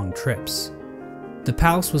on long trips. The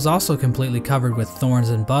palace was also completely covered with thorns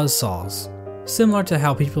and buzzsaws, similar to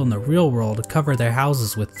how people in the real world cover their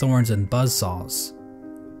houses with thorns and buzzsaws.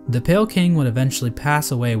 The Pale King would eventually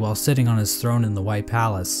pass away while sitting on his throne in the White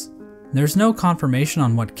Palace. There's no confirmation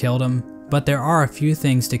on what killed him, but there are a few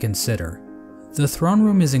things to consider. The throne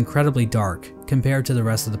room is incredibly dark compared to the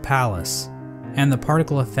rest of the palace, and the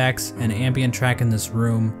particle effects and ambient track in this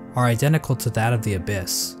room are identical to that of the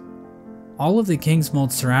Abyss. All of the king's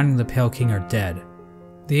molds surrounding the Pale King are dead.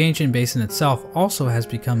 The ancient basin itself also has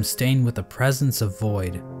become stained with the presence of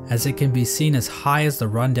void, as it can be seen as high as the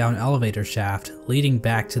rundown elevator shaft leading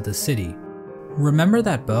back to the city. Remember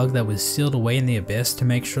that bug that was sealed away in the Abyss to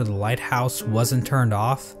make sure the lighthouse wasn't turned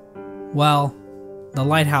off? Well, the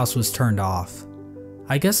lighthouse was turned off.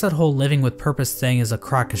 I guess that whole living with purpose thing is a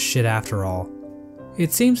crock of shit after all.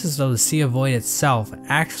 It seems as though the Sea of Void itself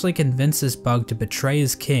actually convinced this bug to betray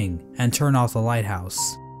his king and turn off the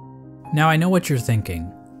lighthouse. Now I know what you're thinking.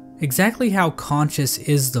 Exactly how conscious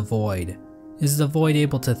is the Void? Is the Void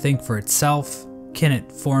able to think for itself? Can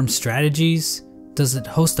it form strategies? Does it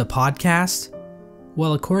host a podcast?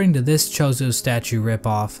 Well, according to this Chozo statue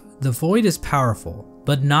ripoff, the Void is powerful,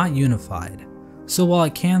 but not unified. So while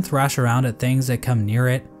it can thrash around at things that come near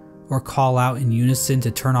it, or call out in unison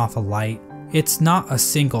to turn off a light, it's not a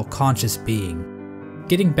single conscious being.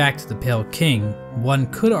 Getting back to the Pale King, one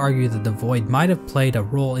could argue that the Void might have played a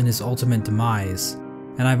role in his ultimate demise.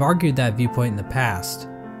 and I've argued that viewpoint in the past,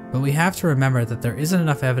 but we have to remember that there isn't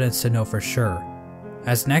enough evidence to know for sure.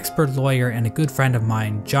 As an expert lawyer and a good friend of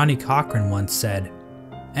mine, Johnny Cochran, once said,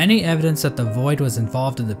 "Any evidence that the Void was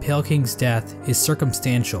involved in the Pale King's death is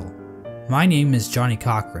circumstantial. My name is Johnny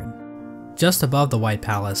Cochran." Just above the White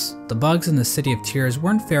Palace, the bugs in the City of Tears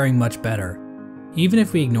weren't faring much better. Even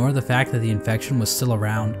if we ignore the fact that the infection was still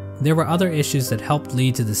around, there were other issues that helped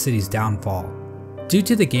lead to the city's downfall. Due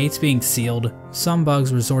to the gates being sealed, some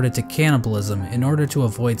bugs resorted to cannibalism in order to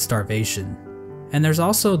avoid starvation. And there's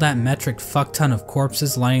also that metric fuckton of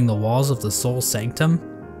corpses lining the walls of the Soul Sanctum.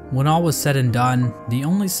 When all was said and done, the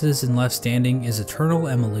only citizen left standing is Eternal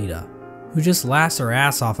Emelita, who just laughs her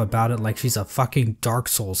ass off about it like she's a fucking Dark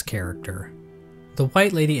Souls character. The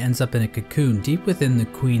White Lady ends up in a cocoon deep within the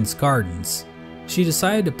Queen's gardens. She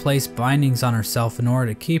decided to place bindings on herself in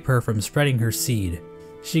order to keep her from spreading her seed.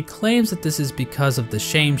 She claims that this is because of the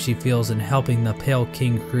shame she feels in helping the Pale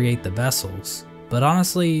King create the vessels, but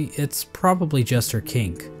honestly, it's probably just her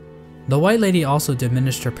kink. The White Lady also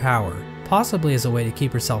diminished her power, possibly as a way to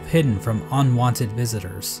keep herself hidden from unwanted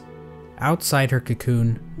visitors. Outside her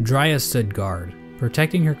cocoon, Drya stood guard,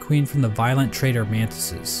 protecting her queen from the violent traitor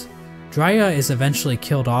mantises. Drya is eventually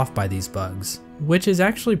killed off by these bugs, which is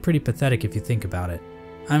actually pretty pathetic if you think about it.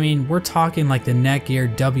 I mean, we're talking like the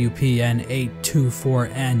Netgear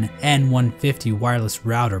WPN824N N150 wireless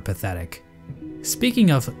router pathetic.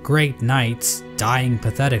 Speaking of great knights dying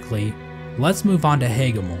pathetically, let's move on to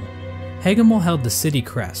Hagemul. Hagemul held the city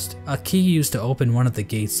crest, a key used to open one of the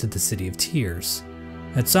gates to the City of Tears.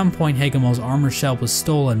 At some point, Hagemul's armor shell was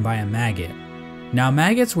stolen by a maggot. Now,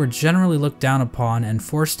 maggots were generally looked down upon and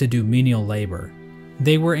forced to do menial labor.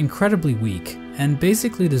 They were incredibly weak, and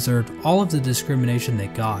basically deserved all of the discrimination they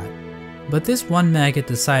got. But this one maggot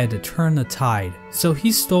decided to turn the tide, so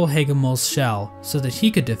he stole Hagemul's shell so that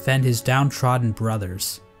he could defend his downtrodden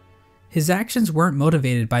brothers. His actions weren't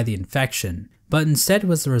motivated by the infection, but instead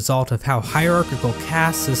was the result of how hierarchical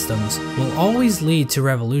caste systems will always lead to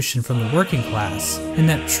revolution from the working class, and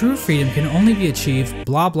that true freedom can only be achieved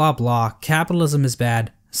blah blah blah, capitalism is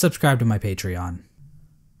bad, subscribe to my Patreon.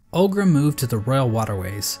 Ogrim moved to the Royal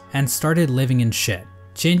Waterways and started living in shit,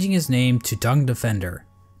 changing his name to Dung Defender.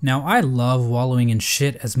 Now I love wallowing in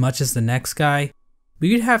shit as much as the next guy, but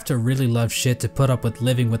you'd have to really love shit to put up with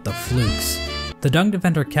living with the flukes. The Dung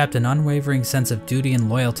Defender kept an unwavering sense of duty and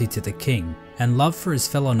loyalty to the king, and love for his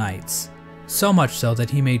fellow knights, so much so that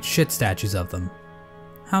he made shit statues of them.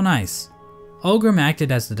 How nice. Ogrim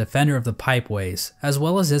acted as the defender of the pipeways, as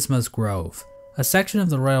well as Isma's Grove. A section of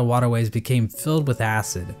the Royal Waterways became filled with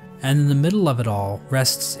acid, and in the middle of it all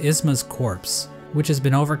rests Isma's corpse, which has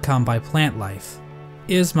been overcome by plant life.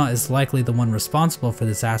 Isma is likely the one responsible for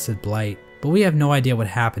this acid blight, but we have no idea what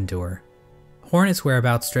happened to her. Hornet's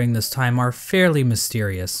whereabouts during this time are fairly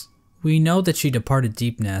mysterious. We know that she departed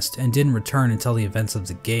Deep Nest and didn't return until the events of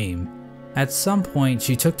the game. At some point,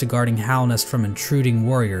 she took to guarding Hallownest from intruding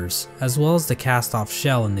warriors, as well as the cast-off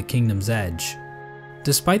shell in the Kingdom's Edge.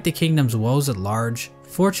 Despite the Kingdom's woes at large,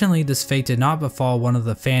 fortunately this fate did not befall one of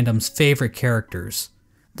the fandom's favorite characters.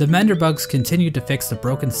 The Menderbugs continued to fix the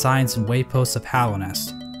broken signs and wayposts of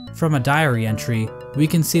Hallownest. From a diary entry, we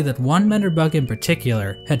can see that one Menderbug in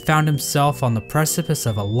particular had found himself on the precipice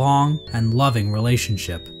of a long and loving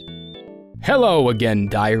relationship. Hello again,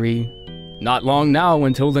 diary. Not long now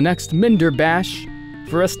until the next Minder Bash.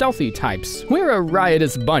 For us stealthy types, we're a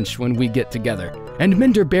riotous bunch when we get together, and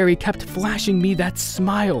Minderberry kept flashing me that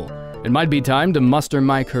smile. It might be time to muster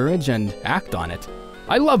my courage and act on it.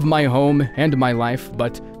 I love my home and my life,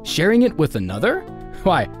 but sharing it with another?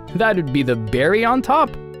 Why, that'd be the berry on top.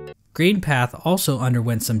 Greenpath also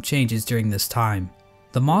underwent some changes during this time.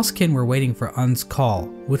 The Mosskin were waiting for Un's call,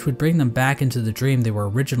 which would bring them back into the dream they were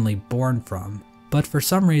originally born from. But for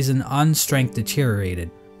some reason, Un's strength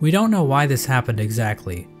deteriorated. We don't know why this happened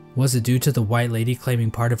exactly. Was it due to the White Lady claiming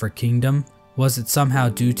part of her kingdom? Was it somehow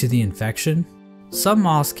due to the infection? Some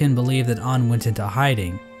Mosskin believe that Un went into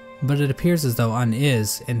hiding, but it appears as though Un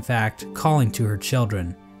is, in fact, calling to her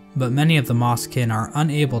children. But many of the Mosskin are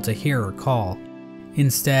unable to hear her call.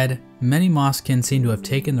 Instead, many Mosskin seem to have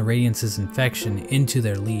taken the Radiance's infection into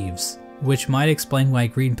their leaves, which might explain why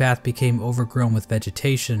Greenpath became overgrown with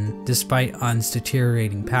vegetation despite Un's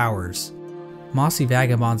deteriorating powers. Mossy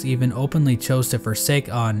vagabonds even openly chose to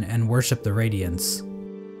forsake Un and worship the Radiance.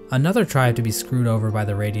 Another tribe to be screwed over by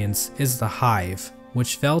the Radiance is the Hive,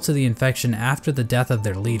 which fell to the infection after the death of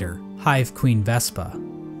their leader, Hive Queen Vespa.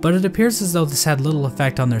 But it appears as though this had little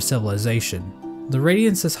effect on their civilization. The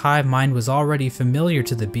Radiance's hive mind was already familiar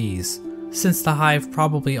to the bees, since the hive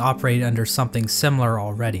probably operated under something similar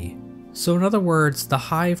already. So in other words, the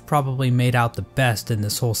Hive probably made out the best in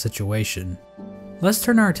this whole situation. Let's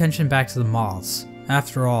turn our attention back to the moths.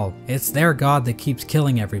 After all, it's their god that keeps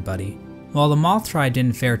killing everybody. Well, the moth tribe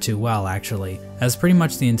didn't fare too well actually, as pretty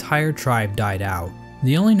much the entire tribe died out.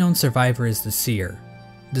 The only known survivor is the seer.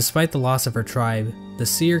 Despite the loss of her tribe, the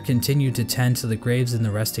seer continued to tend to the graves in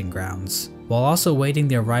the resting grounds, while also waiting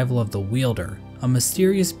the arrival of the wielder, a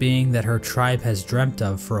mysterious being that her tribe has dreamt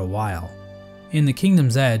of for a while. In the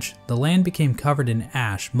kingdom's edge, the land became covered in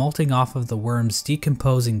ash molting off of the Wyrm's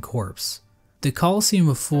decomposing corpse. The Colosseum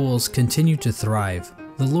of Fools continued to thrive.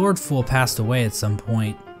 The Lord Fool passed away at some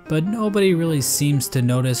point, but nobody really seems to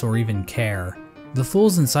notice or even care. The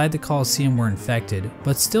fools inside the Colosseum were infected,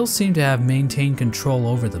 but still seem to have maintained control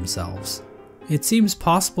over themselves. It seems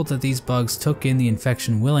possible that these bugs took in the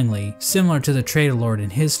infection willingly, similar to the Traitor Lord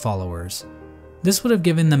and his followers. This would have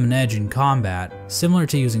given them an edge in combat, similar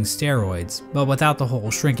to using steroids, but without the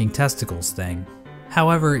whole shrinking testicles thing.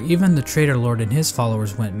 However, even the Traitor Lord and his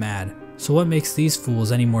followers went mad, so what makes these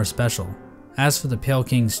fools any more special? As for the Pale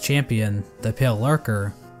King's champion, the Pale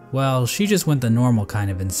Lurker, well, she just went the normal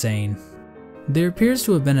kind of insane. There appears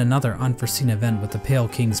to have been another unforeseen event with the Pale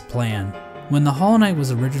King's plan. When the Hollow Knight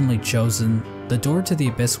was originally chosen, the door to the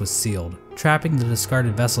Abyss was sealed, trapping the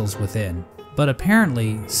discarded vessels within. But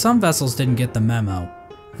apparently, some vessels didn't get the memo.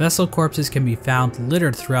 Vessel corpses can be found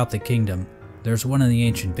littered throughout the kingdom. There's one in the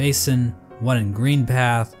Ancient Basin, one in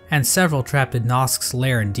Greenpath, and several trapped in Nosk's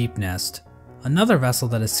lair in Deep Nest. Another vessel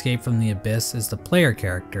that escaped from the Abyss is the player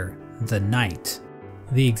character, the Knight.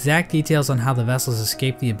 The exact details on how the vessels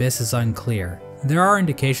escaped the Abyss is unclear. There are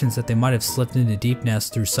indications that they might have slipped into Deep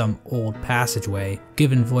Nest through some old passageway,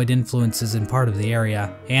 given void influences in part of the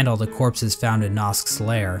area, and all the corpses found in Nosk's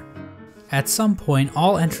lair. At some point,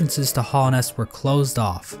 all entrances to Hallownest were closed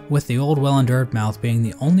off, with the old well and Dirtmouth being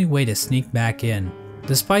the only way to sneak back in.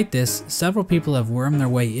 Despite this, several people have wormed their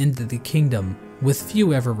way into the kingdom, with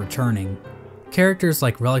few ever returning. Characters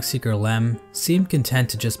like Relic Seeker Lem seemed content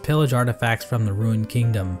to just pillage artifacts from the ruined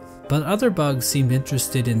kingdom, but other bugs seemed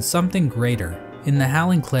interested in something greater. In the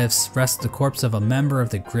Howling Cliffs rests the corpse of a member of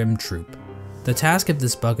the Grim Troop. The task of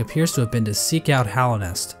this bug appears to have been to seek out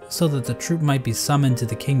Hallownest, so that the troop might be summoned to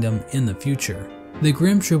the kingdom in the future. The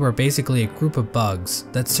Grim Troop are basically a group of bugs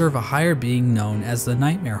that serve a higher being known as the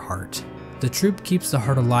Nightmare Heart. The troop keeps the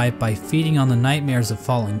heart alive by feeding on the nightmares of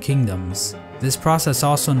fallen kingdoms. This process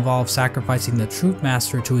also involves sacrificing the troop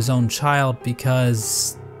master to his own child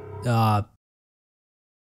because, hey,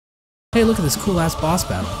 look at this cool ass boss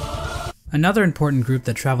battle. Another important group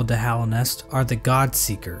that traveled to Hallownest are the God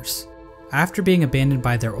Seekers. After being abandoned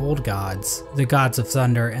by their old gods, the gods of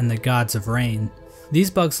thunder and the gods of rain, these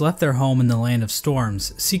bugs left their home in the land of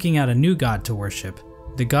storms, seeking out a new god to worship.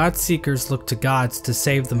 The God Seekers looked to gods to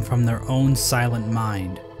save them from their own silent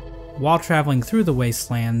mind. While traveling through the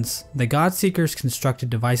wastelands, the God Seekers constructed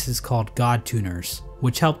devices called God Tuners,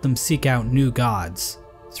 which helped them seek out new gods.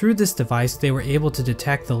 Through this device, they were able to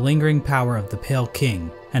detect the lingering power of the Pale King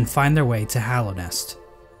and find their way to Hallownest.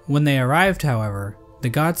 When they arrived, however, the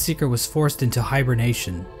God Seeker was forced into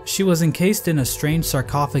hibernation. She was encased in a strange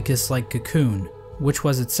sarcophagus-like cocoon, which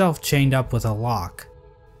was itself chained up with a lock.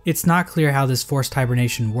 It's not clear how this forced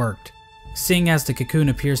hibernation worked, seeing as the cocoon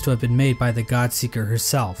appears to have been made by the God Seeker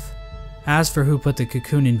herself. As for who put the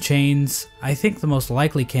cocoon in chains, I think the most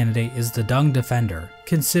likely candidate is the Dung Defender,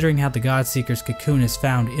 considering how the God Seeker's cocoon is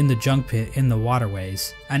found in the junk pit in the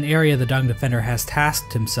waterways, an area the Dung Defender has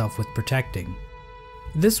tasked himself with protecting.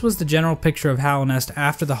 This was the general picture of Hallownest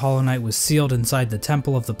after the Hollow Knight was sealed inside the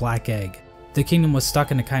Temple of the Black Egg. The kingdom was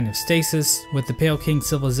stuck in a kind of stasis, with the Pale King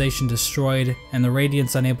civilization destroyed and the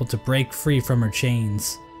Radiance unable to break free from her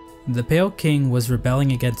chains. The Pale King was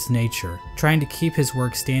rebelling against nature, trying to keep his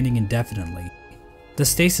work standing indefinitely. The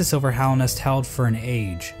stasis over Hallownest held for an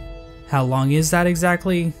age. How long is that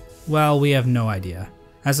exactly? Well, we have no idea.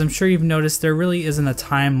 As I'm sure you've noticed, there really isn't a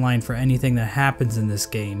timeline for anything that happens in this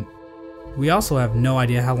game. We also have no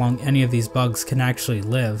idea how long any of these bugs can actually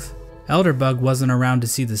live. Elderbug wasn't around to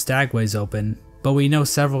see the stagways open, but we know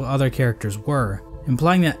several other characters were,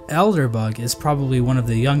 implying that Elderbug is probably one of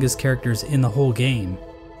the youngest characters in the whole game.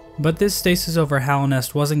 But this stasis over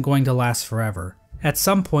Hallownest wasn't going to last forever. At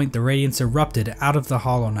some point, the Radiance erupted out of the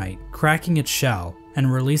Hollow Knight, cracking its shell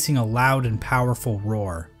and releasing a loud and powerful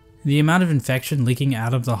roar. The amount of infection leaking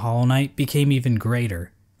out of the Hollow Knight became even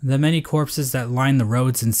greater. The many corpses that lined the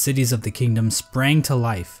roads and cities of the kingdom sprang to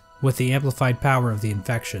life with the amplified power of the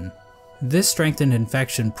infection. This strengthened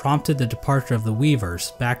infection prompted the departure of the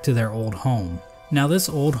Weavers back to their old home. Now this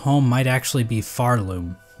old home might actually be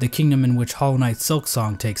Farloom, the kingdom in which Hollow Knight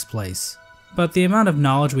Silksong takes place. But the amount of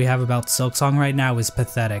knowledge we have about Silksong right now is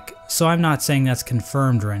pathetic, so I'm not saying that's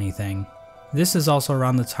confirmed or anything. This is also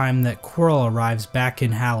around the time that Quirrell arrives back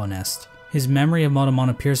in Hallownest. His memory of Motomon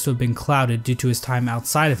appears to have been clouded due to his time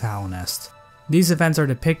outside of Hallownest. These events are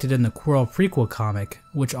depicted in the Quirrell prequel comic,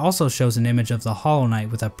 which also shows an image of the Hollow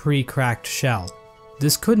Knight with a pre-cracked shell.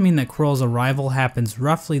 This could mean that Quirrell's arrival happens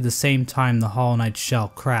roughly the same time the Hollow Knight's shell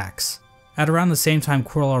cracks. At around the same time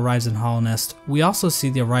Quirrell arrives in Hallownest, we also see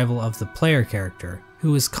the arrival of the player character,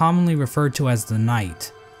 who is commonly referred to as the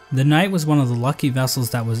Knight. The Knight was one of the lucky vessels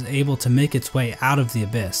that was able to make its way out of the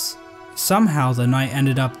abyss. Somehow the Knight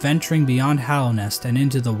ended up venturing beyond Hallownest and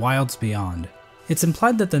into the wilds beyond. It's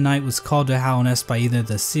implied that the Knight was called to Hallownest by either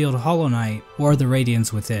the sealed Hollow Knight or the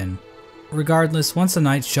Radiance within. Regardless, once the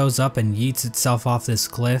Knight shows up and yeets itself off this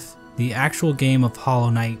cliff, the actual game of Hollow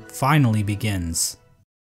Knight finally begins.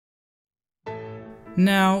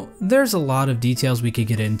 Now, there's a lot of details we could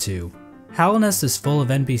get into. Hallownest is full of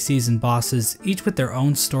NPCs and bosses, each with their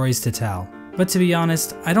own stories to tell. But to be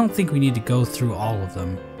honest, I don't think we need to go through all of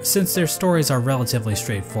them, since their stories are relatively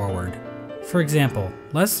straightforward. For example,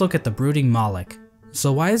 let's look at the Brooding Moloch.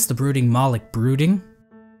 So why is the Brooding Moloch brooding?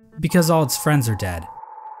 Because all its friends are dead.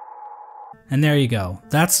 And there you go,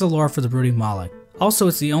 that's the lore for the Brooding Moloch. Also,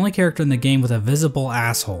 it's the only character in the game with a visible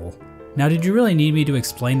asshole. Now, did you really need me to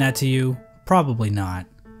explain that to you? Probably not.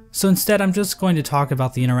 So instead, I'm just going to talk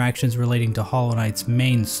about the interactions relating to Hollow Knight's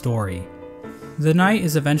main story. The Knight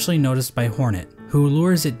is eventually noticed by Hornet, who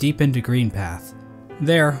lures it deep into Greenpath.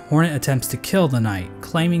 There, Hornet attempts to kill the Knight,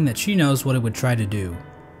 claiming that she knows what it would try to do.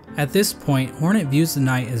 At this point, Hornet views the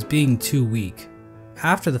Knight as being too weak.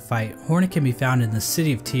 After the fight, Hornet can be found in the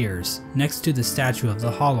City of Tears, next to the statue of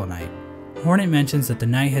the Hollow Knight. Hornet mentions that the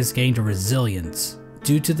Knight has gained a resilience,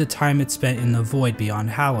 due to the time it spent in the void beyond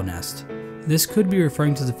Hallownest. This could be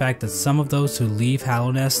referring to the fact that some of those who leave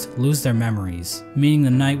Hallownest lose their memories, meaning the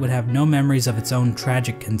Knight would have no memories of its own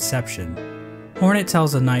tragic conception. Hornet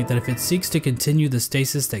tells the Knight that if it seeks to continue the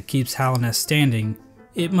stasis that keeps Hallownest standing,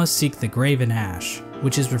 it must seek the Graven Ash,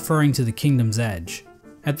 which is referring to the Kingdom's Edge.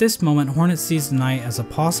 At this moment, Hornet sees the Knight as a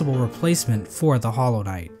possible replacement for the Hollow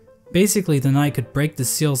Knight. Basically, the Knight could break the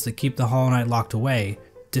seals that keep the Hollow Knight locked away,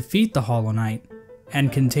 defeat the Hollow Knight,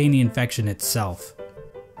 and contain the infection itself.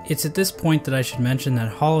 It's at this point that I should mention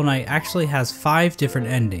that Hollow Knight actually has 5 different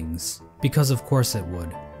endings, because of course it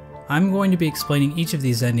would. I'm going to be explaining each of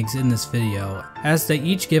these endings in this video, as they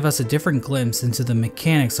each give us a different glimpse into the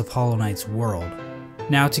mechanics of Hollow Knight's world.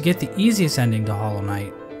 Now, to get the easiest ending to Hollow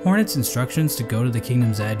Knight, Hornet's instructions to go to the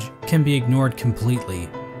Kingdom's Edge can be ignored completely.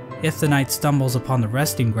 If the Knight stumbles upon the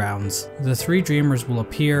resting grounds, the 3 dreamers will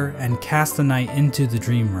appear and cast the Knight into the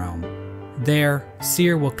Dream Realm. There,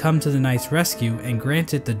 Seer will come to the Knight's rescue and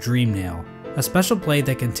grant it the Dream Nail, a special blade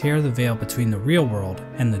that can tear the veil between the real world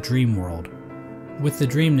and the dream world. With the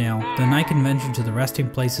Dream Nail, the Knight can venture to the resting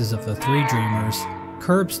places of the 3 dreamers,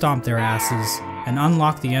 curb stomp their asses, and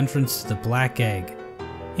unlock the entrance to the Black Egg.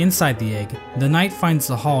 Inside the egg, the Knight finds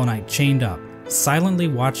the Hollow Knight chained up, silently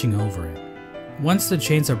watching over it. Once the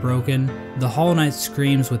chains are broken, the Hollow Knight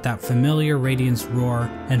screams with that familiar Radiance roar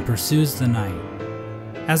and pursues the Knight.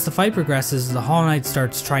 As the fight progresses, the Hollow Knight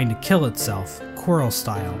starts trying to kill itself, Quirrell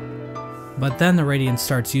style. But then the Radiance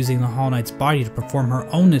starts using the Hollow Knight's body to perform her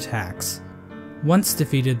own attacks. Once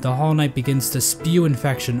defeated, the Hollow Knight begins to spew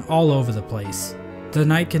infection all over the place. The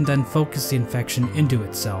Knight can then focus the infection into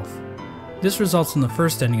itself. This results in the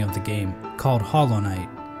first ending of the game, called Hollow Knight.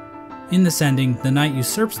 In this ending, the Knight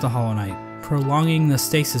usurps the Hollow Knight, prolonging the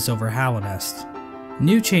stasis over Hallownest.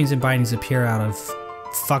 New chains and bindings appear out of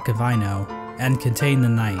fuck if I know, and contain the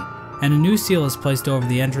Knight, and a new seal is placed over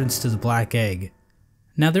the entrance to the Black Egg.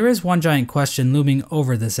 Now there is one giant question looming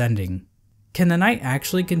over this ending. Can the Knight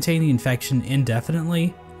actually contain the infection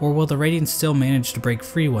indefinitely, or will the Radiance still manage to break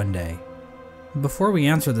free one day? Before we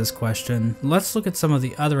answer this question, let's look at some of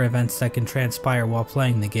the other events that can transpire while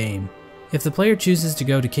playing the game. If the player chooses to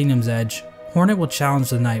go to Kingdom's Edge, Hornet will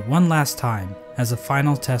challenge the Knight one last time, as a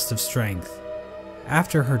final test of strength.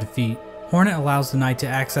 After her defeat, Hornet allows the Knight to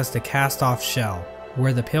access the cast-off shell,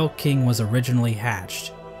 where the Pale King was originally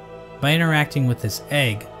hatched. By interacting with this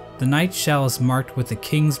egg, the Knight's shell is marked with the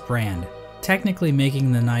King's brand, technically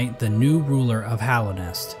making the Knight the new ruler of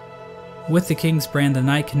Hallownest. With the King's brand, the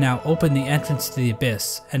Knight can now open the entrance to the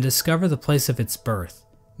Abyss and discover the place of its birth.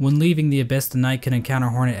 When leaving the Abyss, the Knight can encounter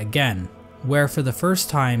Hornet again, where for the first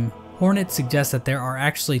time, Hornet suggests that there are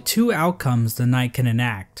actually 2 outcomes the Knight can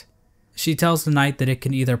enact. She tells the Knight that it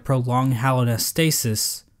can either prolong Hallownest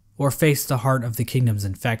stasis, or face the heart of the Kingdom's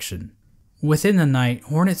infection. Within the Knight,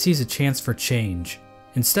 Hornet sees a chance for change.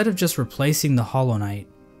 Instead of just replacing the Hollow Knight,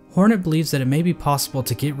 Hornet believes that it may be possible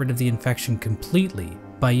to get rid of the infection completely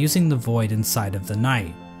by using the void inside of the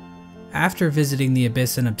Knight. After visiting the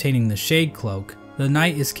Abyss and obtaining the Shade Cloak, the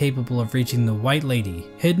Knight is capable of reaching the White Lady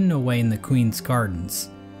hidden away in the Queen's Gardens.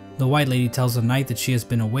 The White Lady tells the Knight that she has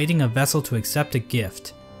been awaiting a vessel to accept a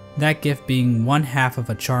gift, that gift being one half of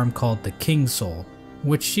a charm called the King Soul,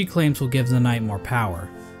 which she claims will give the Knight more power.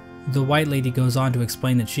 The White Lady goes on to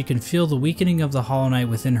explain that she can feel the weakening of the Hollow Knight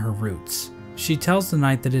within her roots. She tells the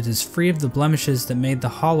Knight that it is free of the blemishes that made the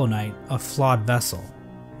Hollow Knight a flawed vessel.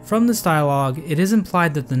 From this dialogue, it is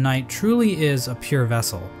implied that the Knight truly is a pure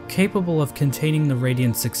vessel, capable of containing the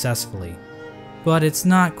Radiance successfully. But it's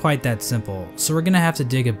not quite that simple, so we're going to have to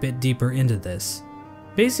dig a bit deeper into this.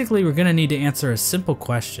 Basically, we're going to need to answer a simple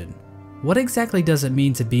question. What exactly does it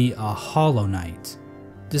mean to be a Hollow Knight?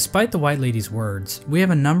 Despite the White Lady's words, we have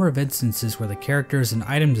a number of instances where the characters and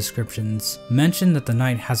item descriptions mention that the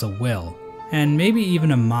Knight has a will, and maybe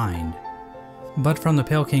even a mind. But from the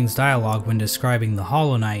Pale King's dialogue when describing the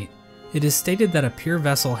Hollow Knight, it is stated that a pure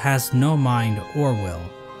vessel has no mind or will.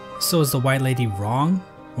 So is the White Lady wrong?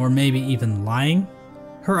 Or maybe even lying?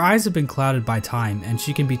 Her eyes have been clouded by time, and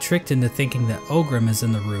she can be tricked into thinking that Ogrim is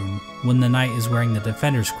in the room when the Knight is wearing the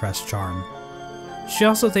Defender's Crest charm. She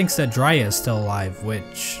also thinks that Dryia is still alive,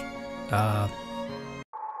 which...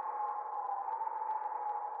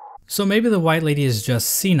 So maybe the White Lady is just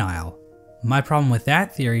senile. My problem with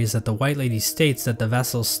that theory is that the White Lady states that the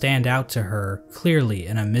vessels stand out to her clearly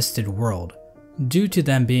in a misted world, due to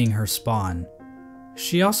them being her spawn.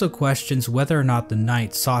 She also questions whether or not the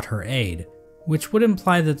Knight sought her aid, which would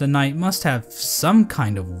imply that the Knight must have some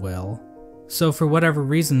kind of will. So for whatever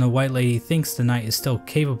reason, the White Lady thinks the Knight is still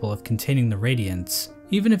capable of containing the Radiance,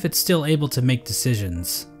 even if it's still able to make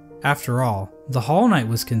decisions. After all, the Hollow Knight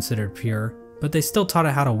was considered pure, but they still taught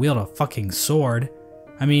it how to wield a fucking sword.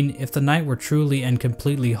 I mean, if the Knight were truly and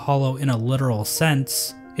completely hollow in a literal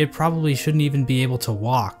sense, it probably shouldn't even be able to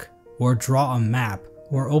walk, or draw a map,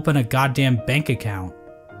 or open a goddamn bank account.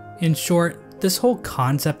 In short, this whole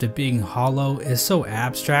concept of being hollow is so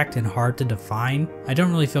abstract and hard to define, I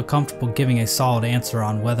don't really feel comfortable giving a solid answer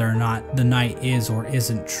on whether or not the Knight is or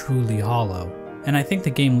isn't truly hollow, and I think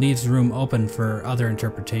the game leaves room open for other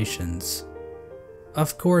interpretations.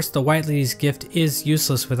 Of course, the White Lady's gift is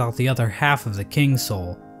useless without the other half of the King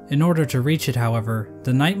Soul. In order to reach it, however,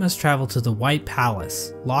 the Knight must travel to the White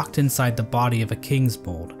Palace, locked inside the body of a King's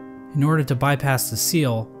Mold. In order to bypass the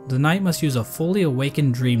seal, the Knight must use a fully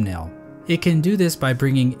awakened Dream Nail. It can do this by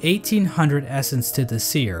bringing 1800 essence to the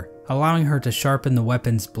Seer, allowing her to sharpen the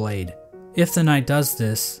weapon's blade. If the Knight does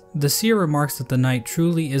this, the Seer remarks that the Knight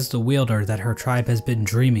truly is the wielder that her tribe has been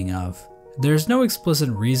dreaming of. There's no explicit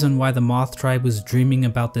reason why the Moth tribe was dreaming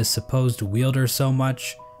about this supposed wielder so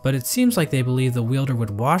much, but it seems like they believe the wielder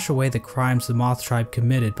would wash away the crimes the Moth tribe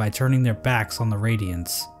committed by turning their backs on the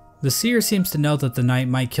Radiance. The Seer seems to know that the Knight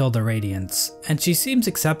might kill the Radiance, and she seems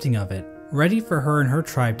accepting of it, ready for her and her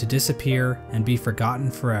tribe to disappear and be forgotten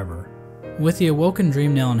forever. With the awoken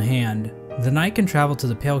Dream Nail in hand, the Knight can travel to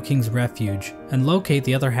the Pale King's refuge and locate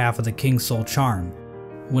the other half of the King Soul charm.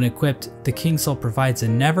 When equipped, the King Soul provides a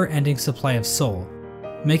never-ending supply of soul,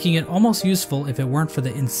 making it almost useful if it weren't for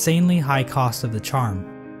the insanely high cost of the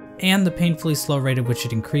charm, and the painfully slow rate at which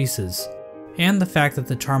it increases, and the fact that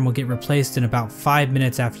the charm will get replaced in about 5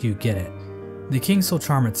 minutes after you get it. The King Soul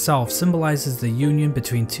charm itself symbolizes the union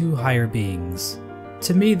between two higher beings.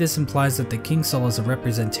 To me, this implies that the King Soul is a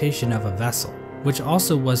representation of a vessel, which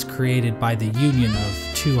also was created by the union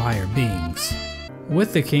of two higher beings.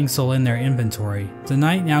 With the King Soul in their inventory, the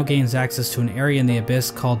Knight now gains access to an area in the Abyss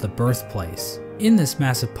called the Birthplace. In this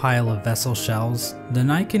massive pile of vessel shells, the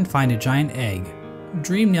Knight can find a giant egg.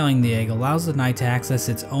 Dream nailing the egg allows the Knight to access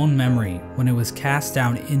its own memory when it was cast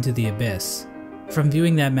down into the Abyss. From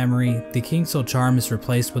viewing that memory, the King Soul charm is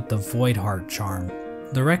replaced with the Void Heart charm.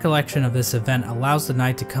 The recollection of this event allows the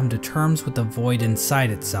Knight to come to terms with the void inside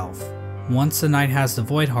itself. Once the Knight has the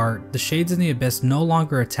Void Heart, the Shades in the Abyss no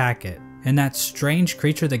longer attack it, and that strange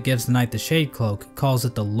creature that gives the Knight the Shade Cloak calls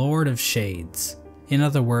it the Lord of Shades. In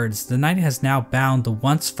other words, the Knight has now bound the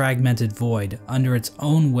once fragmented void under its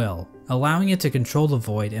own will, allowing it to control the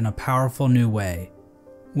void in a powerful new way.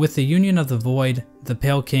 With the union of the void, the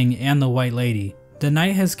Pale King, and the White Lady, the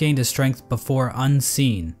Knight has gained a strength before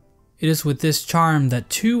unseen. It is with this charm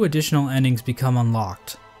that 2 additional endings become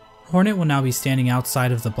unlocked. Hornet will now be standing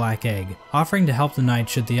outside of the Black Egg, offering to help the Knight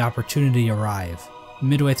should the opportunity arrive.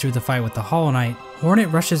 Midway through the fight with the Hollow Knight,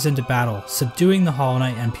 Hornet rushes into battle, subduing the Hollow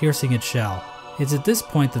Knight and piercing its shell. It's at this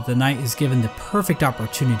point that the Knight is given the perfect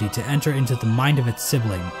opportunity to enter into the mind of its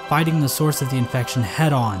sibling, fighting the source of the infection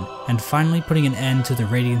head on, and finally putting an end to the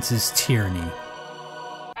Radiance's tyranny.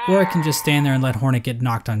 or it can just stand there and let Hornet get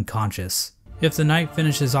knocked unconscious. If the Knight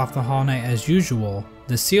finishes off the Hollow Knight as usual,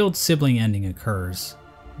 the sealed sibling ending occurs.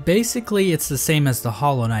 Basically, it's the same as the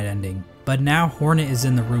Hollow Knight ending, but now Hornet is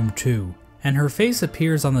in the room too, and her face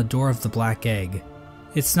appears on the door of the Black Egg.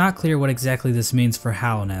 It's not clear what exactly this means for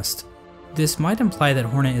Hallownest. This might imply that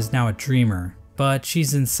Hornet is now a dreamer, but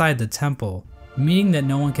she's inside the temple, meaning that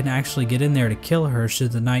no one can actually get in there to kill her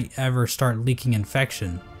should the Knight ever start leaking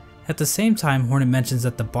infection. At the same time, Hornet mentions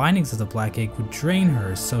that the bindings of the Black Egg would drain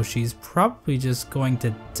her, so she's probably just going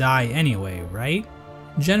to die anyway, right?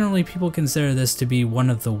 Generally, people consider this to be one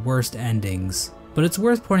of the worst endings, but it's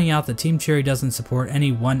worth pointing out that Team Cherry doesn't support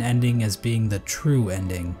any one ending as being the true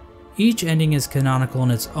ending. Each ending is canonical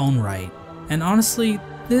in its own right, and honestly,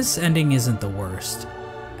 this ending isn't the worst.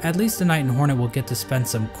 At least the Knight and Hornet will get to spend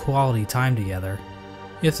some quality time together.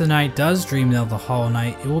 If the Knight does dream of the Hollow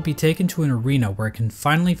Knight, it will be taken to an arena where it can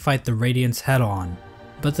finally fight the Radiance head-on.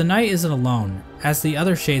 But the Knight isn't alone, as the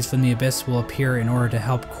other shades from the Abyss will appear in order to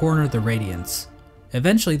help corner the Radiance.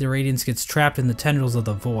 Eventually the Radiance gets trapped in the tendrils of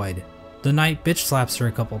the Void. The Knight bitch slaps her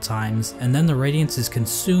a couple times, and then the Radiance is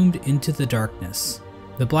consumed into the darkness.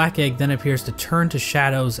 The Black Egg then appears to turn to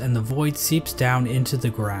shadows and the Void seeps down into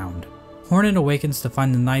the ground. Hornet awakens to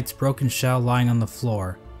find the Knight's broken shell lying on the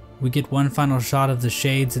floor. We get one final shot of the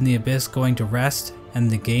shades in the Abyss going to rest,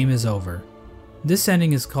 and the game is over. This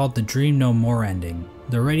ending is called the Dream No More ending.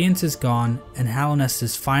 The Radiance is gone, and Hallownest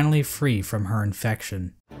is finally free from her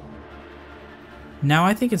infection. Now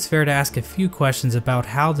I think it's fair to ask a few questions about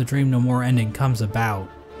how the Dream No More ending comes about.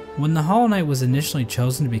 When the Hollow Knight was initially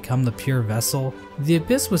chosen to become the pure vessel, the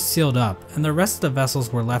Abyss was sealed up and the rest of the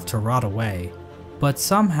vessels were left to rot away. But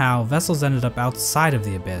somehow vessels ended up outside of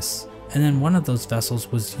the Abyss, and then one of those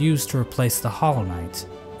vessels was used to replace the Hollow Knight.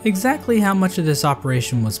 Exactly how much of this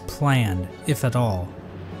operation was planned, if at all?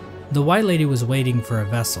 The White Lady was waiting for a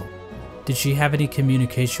vessel. Did she have any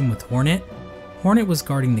communication with Hornet? Hornet was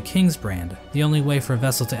guarding the King's Brand, the only way for a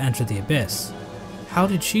vessel to enter the Abyss. How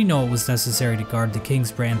did she know it was necessary to guard the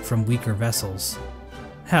King's Brand from weaker vessels?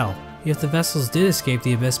 Hell, if the vessels did escape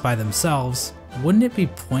the Abyss by themselves, wouldn't it be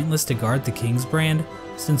pointless to guard the King's Brand,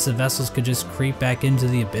 since the vessels could just creep back into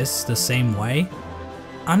the Abyss the same way?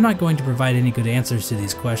 I'm not going to provide any good answers to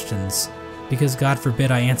these questions, because God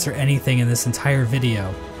forbid I answer anything in this entire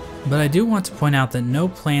video. But I do want to point out that no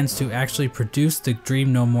plans to actually produce the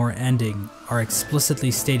Dream No More ending are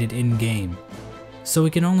explicitly stated in-game. So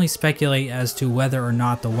we can only speculate as to whether or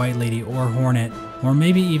not the White Lady or Hornet, or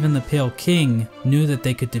maybe even the Pale King, knew that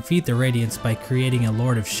they could defeat the Radiance by creating a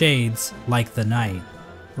Lord of Shades like the Knight.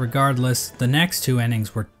 Regardless, the next two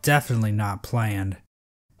endings were definitely not planned.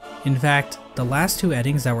 In fact, the last two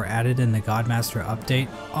endings that were added in the Godmaster update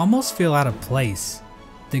almost feel out of place.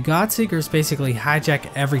 The Godseekers basically hijack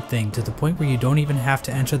everything to the point where you don't even have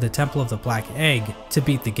to enter the Temple of the Black Egg to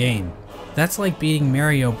beat the game. That's like beating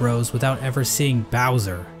Mario Bros without ever seeing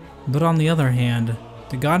Bowser. But on the other hand,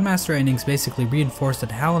 the Godmaster endings basically reinforce that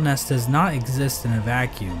Hallownest does not exist in a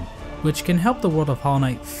vacuum, which can help the world of Hollow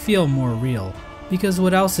Knight feel more real, because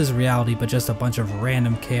what else is reality but just a bunch of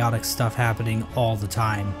random chaotic stuff happening all the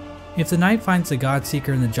time? If the Knight finds the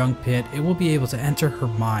Godseeker in the Junk Pit, it will be able to enter her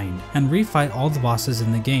mind and refight all the bosses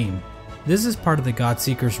in the game. This is part of the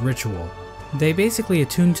Godseeker's ritual. They basically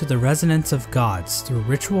attune to the resonance of gods through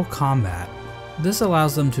ritual combat. This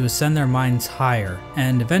allows them to ascend their minds higher,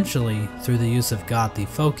 and eventually, through the use of godly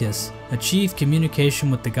focus, achieve communication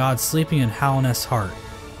with the god sleeping in Hallownest's heart,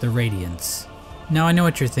 the Radiance. Now I know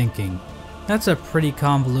what you're thinking. That's a pretty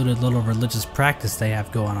convoluted little religious practice they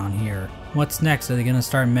have going on here. What's next? Are they going to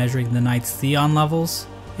start measuring the Knight's Theon levels?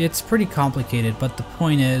 It's pretty complicated, but the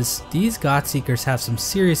point is, these Godseekers have some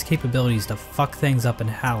serious capabilities to fuck things up in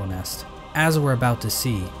Hallownest, as we're about to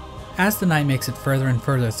see. As the Knight makes it further and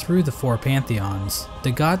further through the four Pantheons,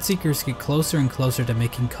 the Godseekers get closer and closer to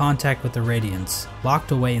making contact with the Radiance,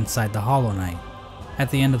 locked away inside the Hollow Knight. At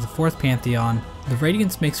the end of the fourth Pantheon, the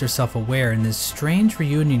Radiance makes herself aware in this strange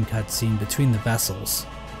reunion cutscene between the vessels.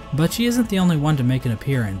 But she isn't the only one to make an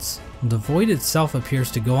appearance. The Void itself appears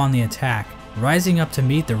to go on the attack, rising up to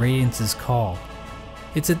meet the Radiance's call.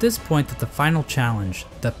 It's at this point that the final challenge,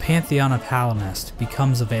 the Pantheon of Hallownest,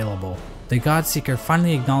 becomes available. The Godseeker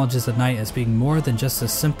finally acknowledges the Knight as being more than just a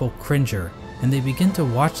simple cringer, and they begin to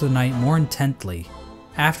watch the Knight more intently.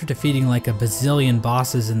 After defeating like a bazillion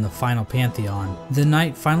bosses in the final Pantheon, the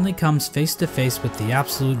Knight finally comes face to face with the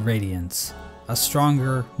Absolute Radiance, a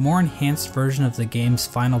stronger, more enhanced version of the game's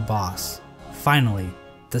final boss. Finally,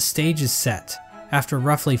 the stage is set. After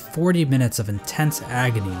roughly 40 minutes of intense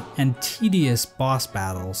agony and tedious boss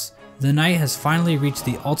battles, the Knight has finally reached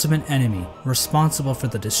the ultimate enemy responsible for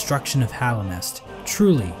the destruction of Hallownest,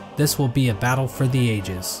 Truly, this will be a battle for the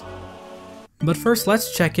ages. But first,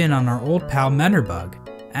 let's check in on our old pal Debug.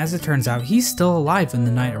 As it turns out, he's still alive when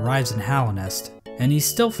the knight arrives in Hallownest, and he's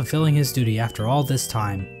still fulfilling his duty after all this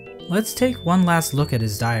time. Let's take one last look at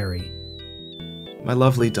his diary. My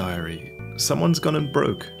lovely diary. Someone's gone and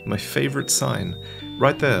broke my favourite sign,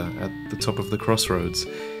 right there at the top of the crossroads.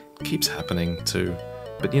 It keeps happening too,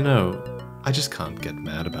 but you know, I just can't get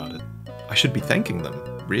mad about it. I should be thanking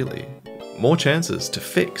them, really. More chances to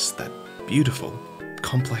fix that beautiful,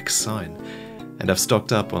 complex sign, and I've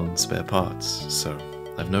stocked up on spare parts, so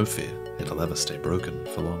I've no fear it'll ever stay broken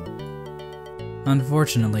for long.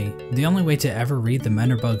 Unfortunately, the only way to ever read the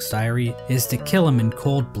Debug's diary is to kill him in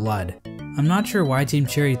cold blood. I'm not sure why Team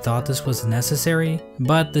Cherry thought this was necessary,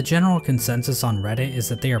 but the general consensus on Reddit is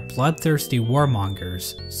that they are bloodthirsty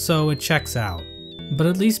warmongers, so it checks out. But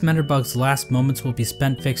at least Debug's last moments will be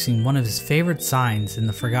spent fixing one of his favorite signs in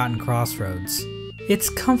the Forgotten Crossroads. It's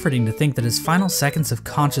comforting to think that his final seconds of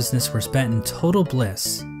consciousness were spent in total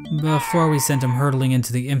bliss, before we sent him hurtling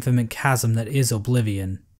into the infinite chasm that is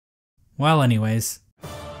Oblivion. Well anyways,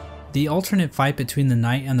 the alternate fight between the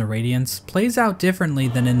Knight and the Radiance plays out differently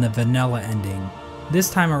than in the vanilla ending. This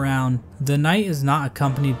time around, the Knight is not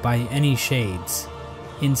accompanied by any shades.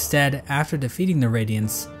 Instead, after defeating the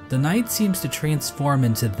Radiance, the Knight seems to transform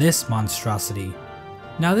into this monstrosity.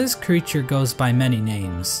 Now this creature goes by many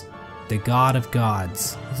names. The God of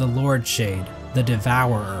Gods, the Lord Shade, the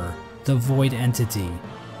Devourer, the Void Entity,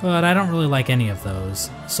 but I don't really like any of those,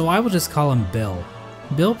 so I will just call him Bill.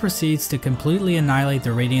 Bill proceeds to completely annihilate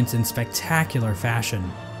the Radiance in spectacular fashion.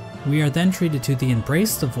 We are then treated to the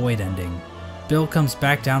Embrace the Void ending. Bill comes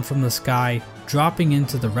back down from the sky, dropping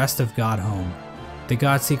into the rest of Godhome. The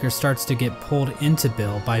Godseeker starts to get pulled into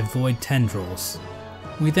Bill by Void tendrils.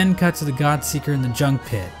 We then cut to the Godseeker in the junk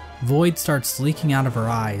pit. Void starts leaking out of her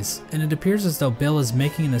eyes, and it appears as though Bill is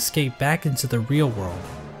making an escape back into the real world,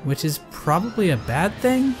 which is probably a bad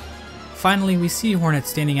thing? Finally, we see Hornet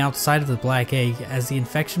standing outside of the Black Egg as the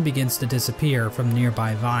infection begins to disappear from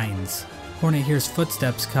nearby vines. Hornet hears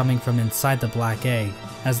footsteps coming from inside the Black Egg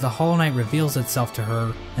as the Hollow Knight reveals itself to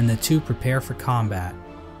her and the two prepare for combat.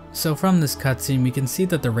 So from this cutscene we can see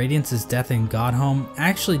that the Radiance's death in Godhome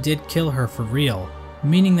actually did kill her for real,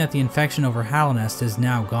 meaning that the infection over Hallownest is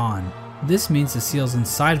now gone. This means the seals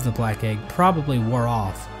inside of the Black Egg probably wore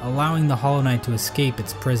off, allowing the Hollow Knight to escape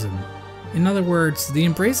its prison. In other words, the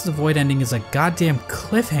Embrace the Void ending is a goddamn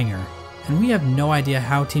cliffhanger, and we have no idea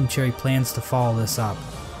how Team Cherry plans to follow this up.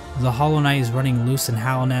 The Hollow Knight is running loose in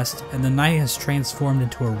Hallownest, and the Knight has transformed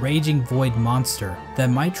into a raging void monster that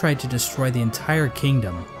might try to destroy the entire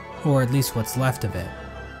kingdom, or at least what's left of it.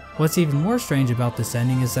 What's even more strange about this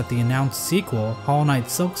ending is that the announced sequel, Hollow Knight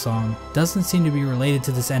Silksong, doesn't seem to be related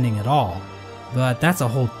to this ending at all, but that's a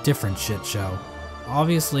whole different shit show.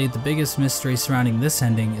 Obviously, the biggest mystery surrounding this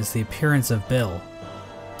ending is the appearance of Bill.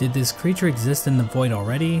 Did this creature exist in the void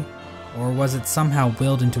already, or was it somehow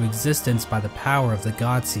willed into existence by the power of the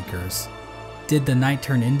Godseekers? Did the Knight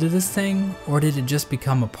turn into this thing, or did it just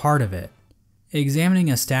become a part of it? Examining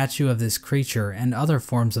a statue of this creature and other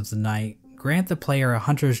forms of the Knight grant the player a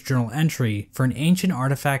Hunter's Journal entry for an ancient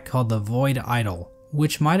artifact called the Void Idol,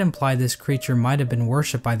 which might imply this creature might have been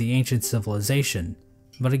worshipped by the ancient civilization.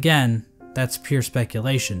 But again, that's pure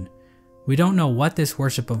speculation. We don't know what this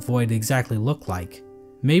worship of Void exactly looked like.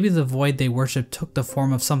 Maybe the Void they worshipped took the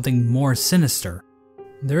form of something more sinister.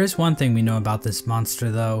 There is one thing we know about this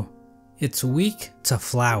monster though. It's weak to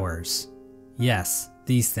flowers. Yes,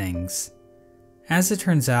 these things. As it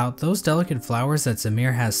turns out, those delicate flowers that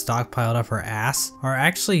Zamir has stockpiled up her ass are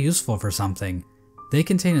actually useful for something. They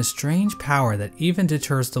contain a strange power that even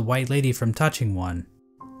deters the White Lady from touching one.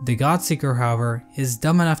 The Godseeker, however, is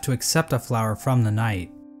dumb enough to accept a flower from the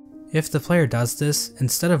Knight. If the player does this,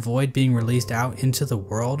 instead of Void being released out into the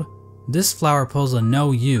world, this flower pulls a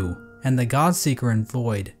no you, and the Godseeker and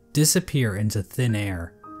Void disappear into thin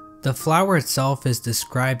air. The flower itself is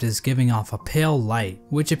described as giving off a pale light,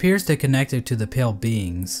 which appears to connect it to the pale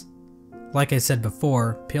beings. Like I said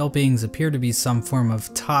before, pale beings appear to be some form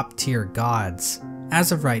of top tier gods.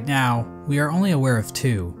 As of right now, we are only aware of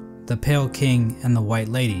two, the Pale King and the White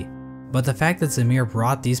Lady, but the fact that Zamir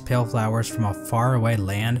brought these pale flowers from a faraway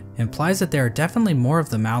land implies that there are definitely more of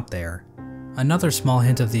them out there. Another small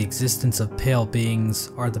hint of the existence of pale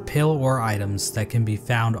beings are the pale ore items that can be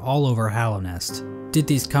found all over Hallownest. Did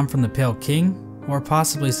these come from the Pale King, or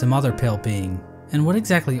possibly some other pale being? And what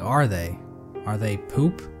exactly are they? Are they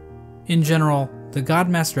poop? In general, the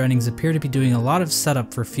Godmaster endings appear to be doing a lot of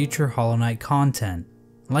setup for future Hollow Knight content.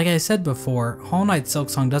 Like I said before, Hollow Knight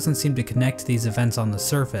Silksong doesn't seem to connect to these events on the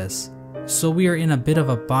surface, so we are in a bit of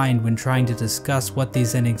a bind when trying to discuss what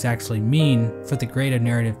these endings actually mean for the greater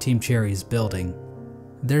narrative Team Cherry is building.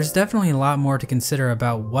 There's definitely a lot more to consider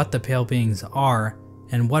about what the Pale Beings are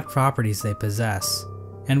and what properties they possess.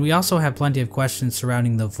 And we also have plenty of questions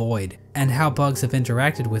surrounding the Void and how bugs have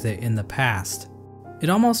interacted with it in the past. It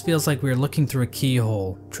almost feels like we are looking through a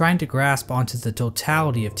keyhole, trying to grasp onto the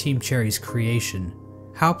totality of Team Cherry's creation.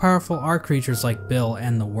 How powerful are creatures like Bill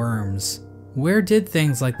and the worms? Where did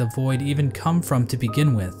things like the Void even come from to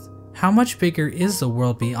begin with? How much bigger is the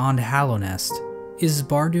world beyond Hallownest? Is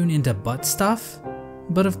Bardoon into butt stuff?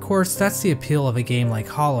 But of course, that's the appeal of a game like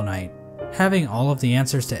Hollow Knight. Having all of the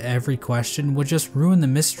answers to every question would just ruin the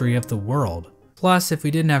mystery of the world. Plus, if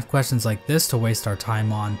we didn't have questions like this to waste our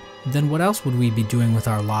time on, then what else would we be doing with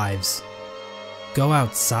our lives? Go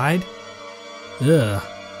outside? Ugh.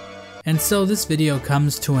 And so this video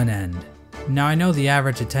comes to an end. Now I know the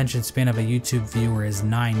average attention span of a YouTube viewer is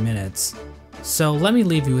 9 minutes, so let me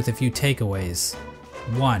leave you with a few takeaways.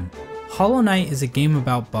 1. Hollow Knight is a game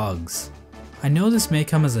about bugs. I know this may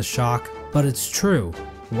come as a shock, but it's true.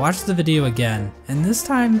 Watch the video again, and this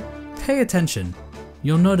time, pay attention.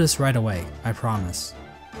 You'll notice right away, I promise.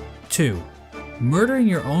 2. Murdering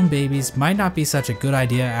your own babies might not be such a good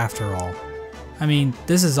idea after all. I mean,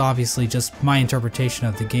 this is obviously just my interpretation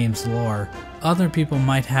of the game's lore. Other people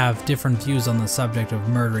might have different views on the subject of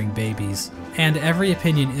murdering babies, and every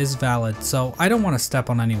opinion is valid, so I don't want to step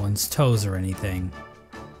on anyone's toes or anything.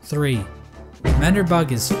 3.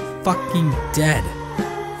 Menderbug is fucking dead.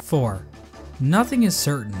 4. Nothing is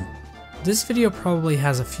certain. This video probably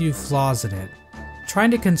has a few flaws in it. Trying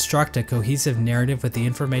to construct a cohesive narrative with the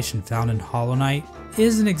information found in Hollow Knight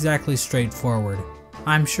isn't exactly straightforward.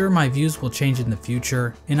 I'm sure my views will change in the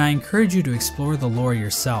future, and I encourage you to explore the lore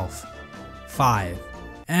yourself. 5.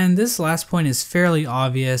 And this last point is fairly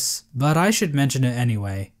obvious, but I should mention it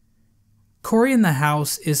anyway. Cory in the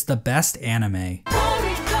House is the best anime.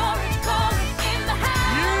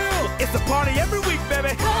 It's a party every week,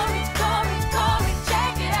 baby. Cory,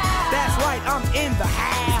 check it out. That's right, I'm in the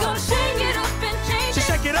house. He's gonna shake it up and change it.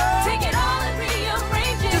 Shake it up. Take it all and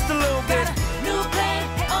rearrange it. Just a little bit. Got a new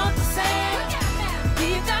plan on the sand.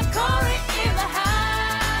 We've got Cory in the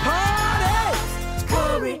house. Party!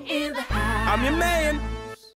 Cory in the house. I'm your man.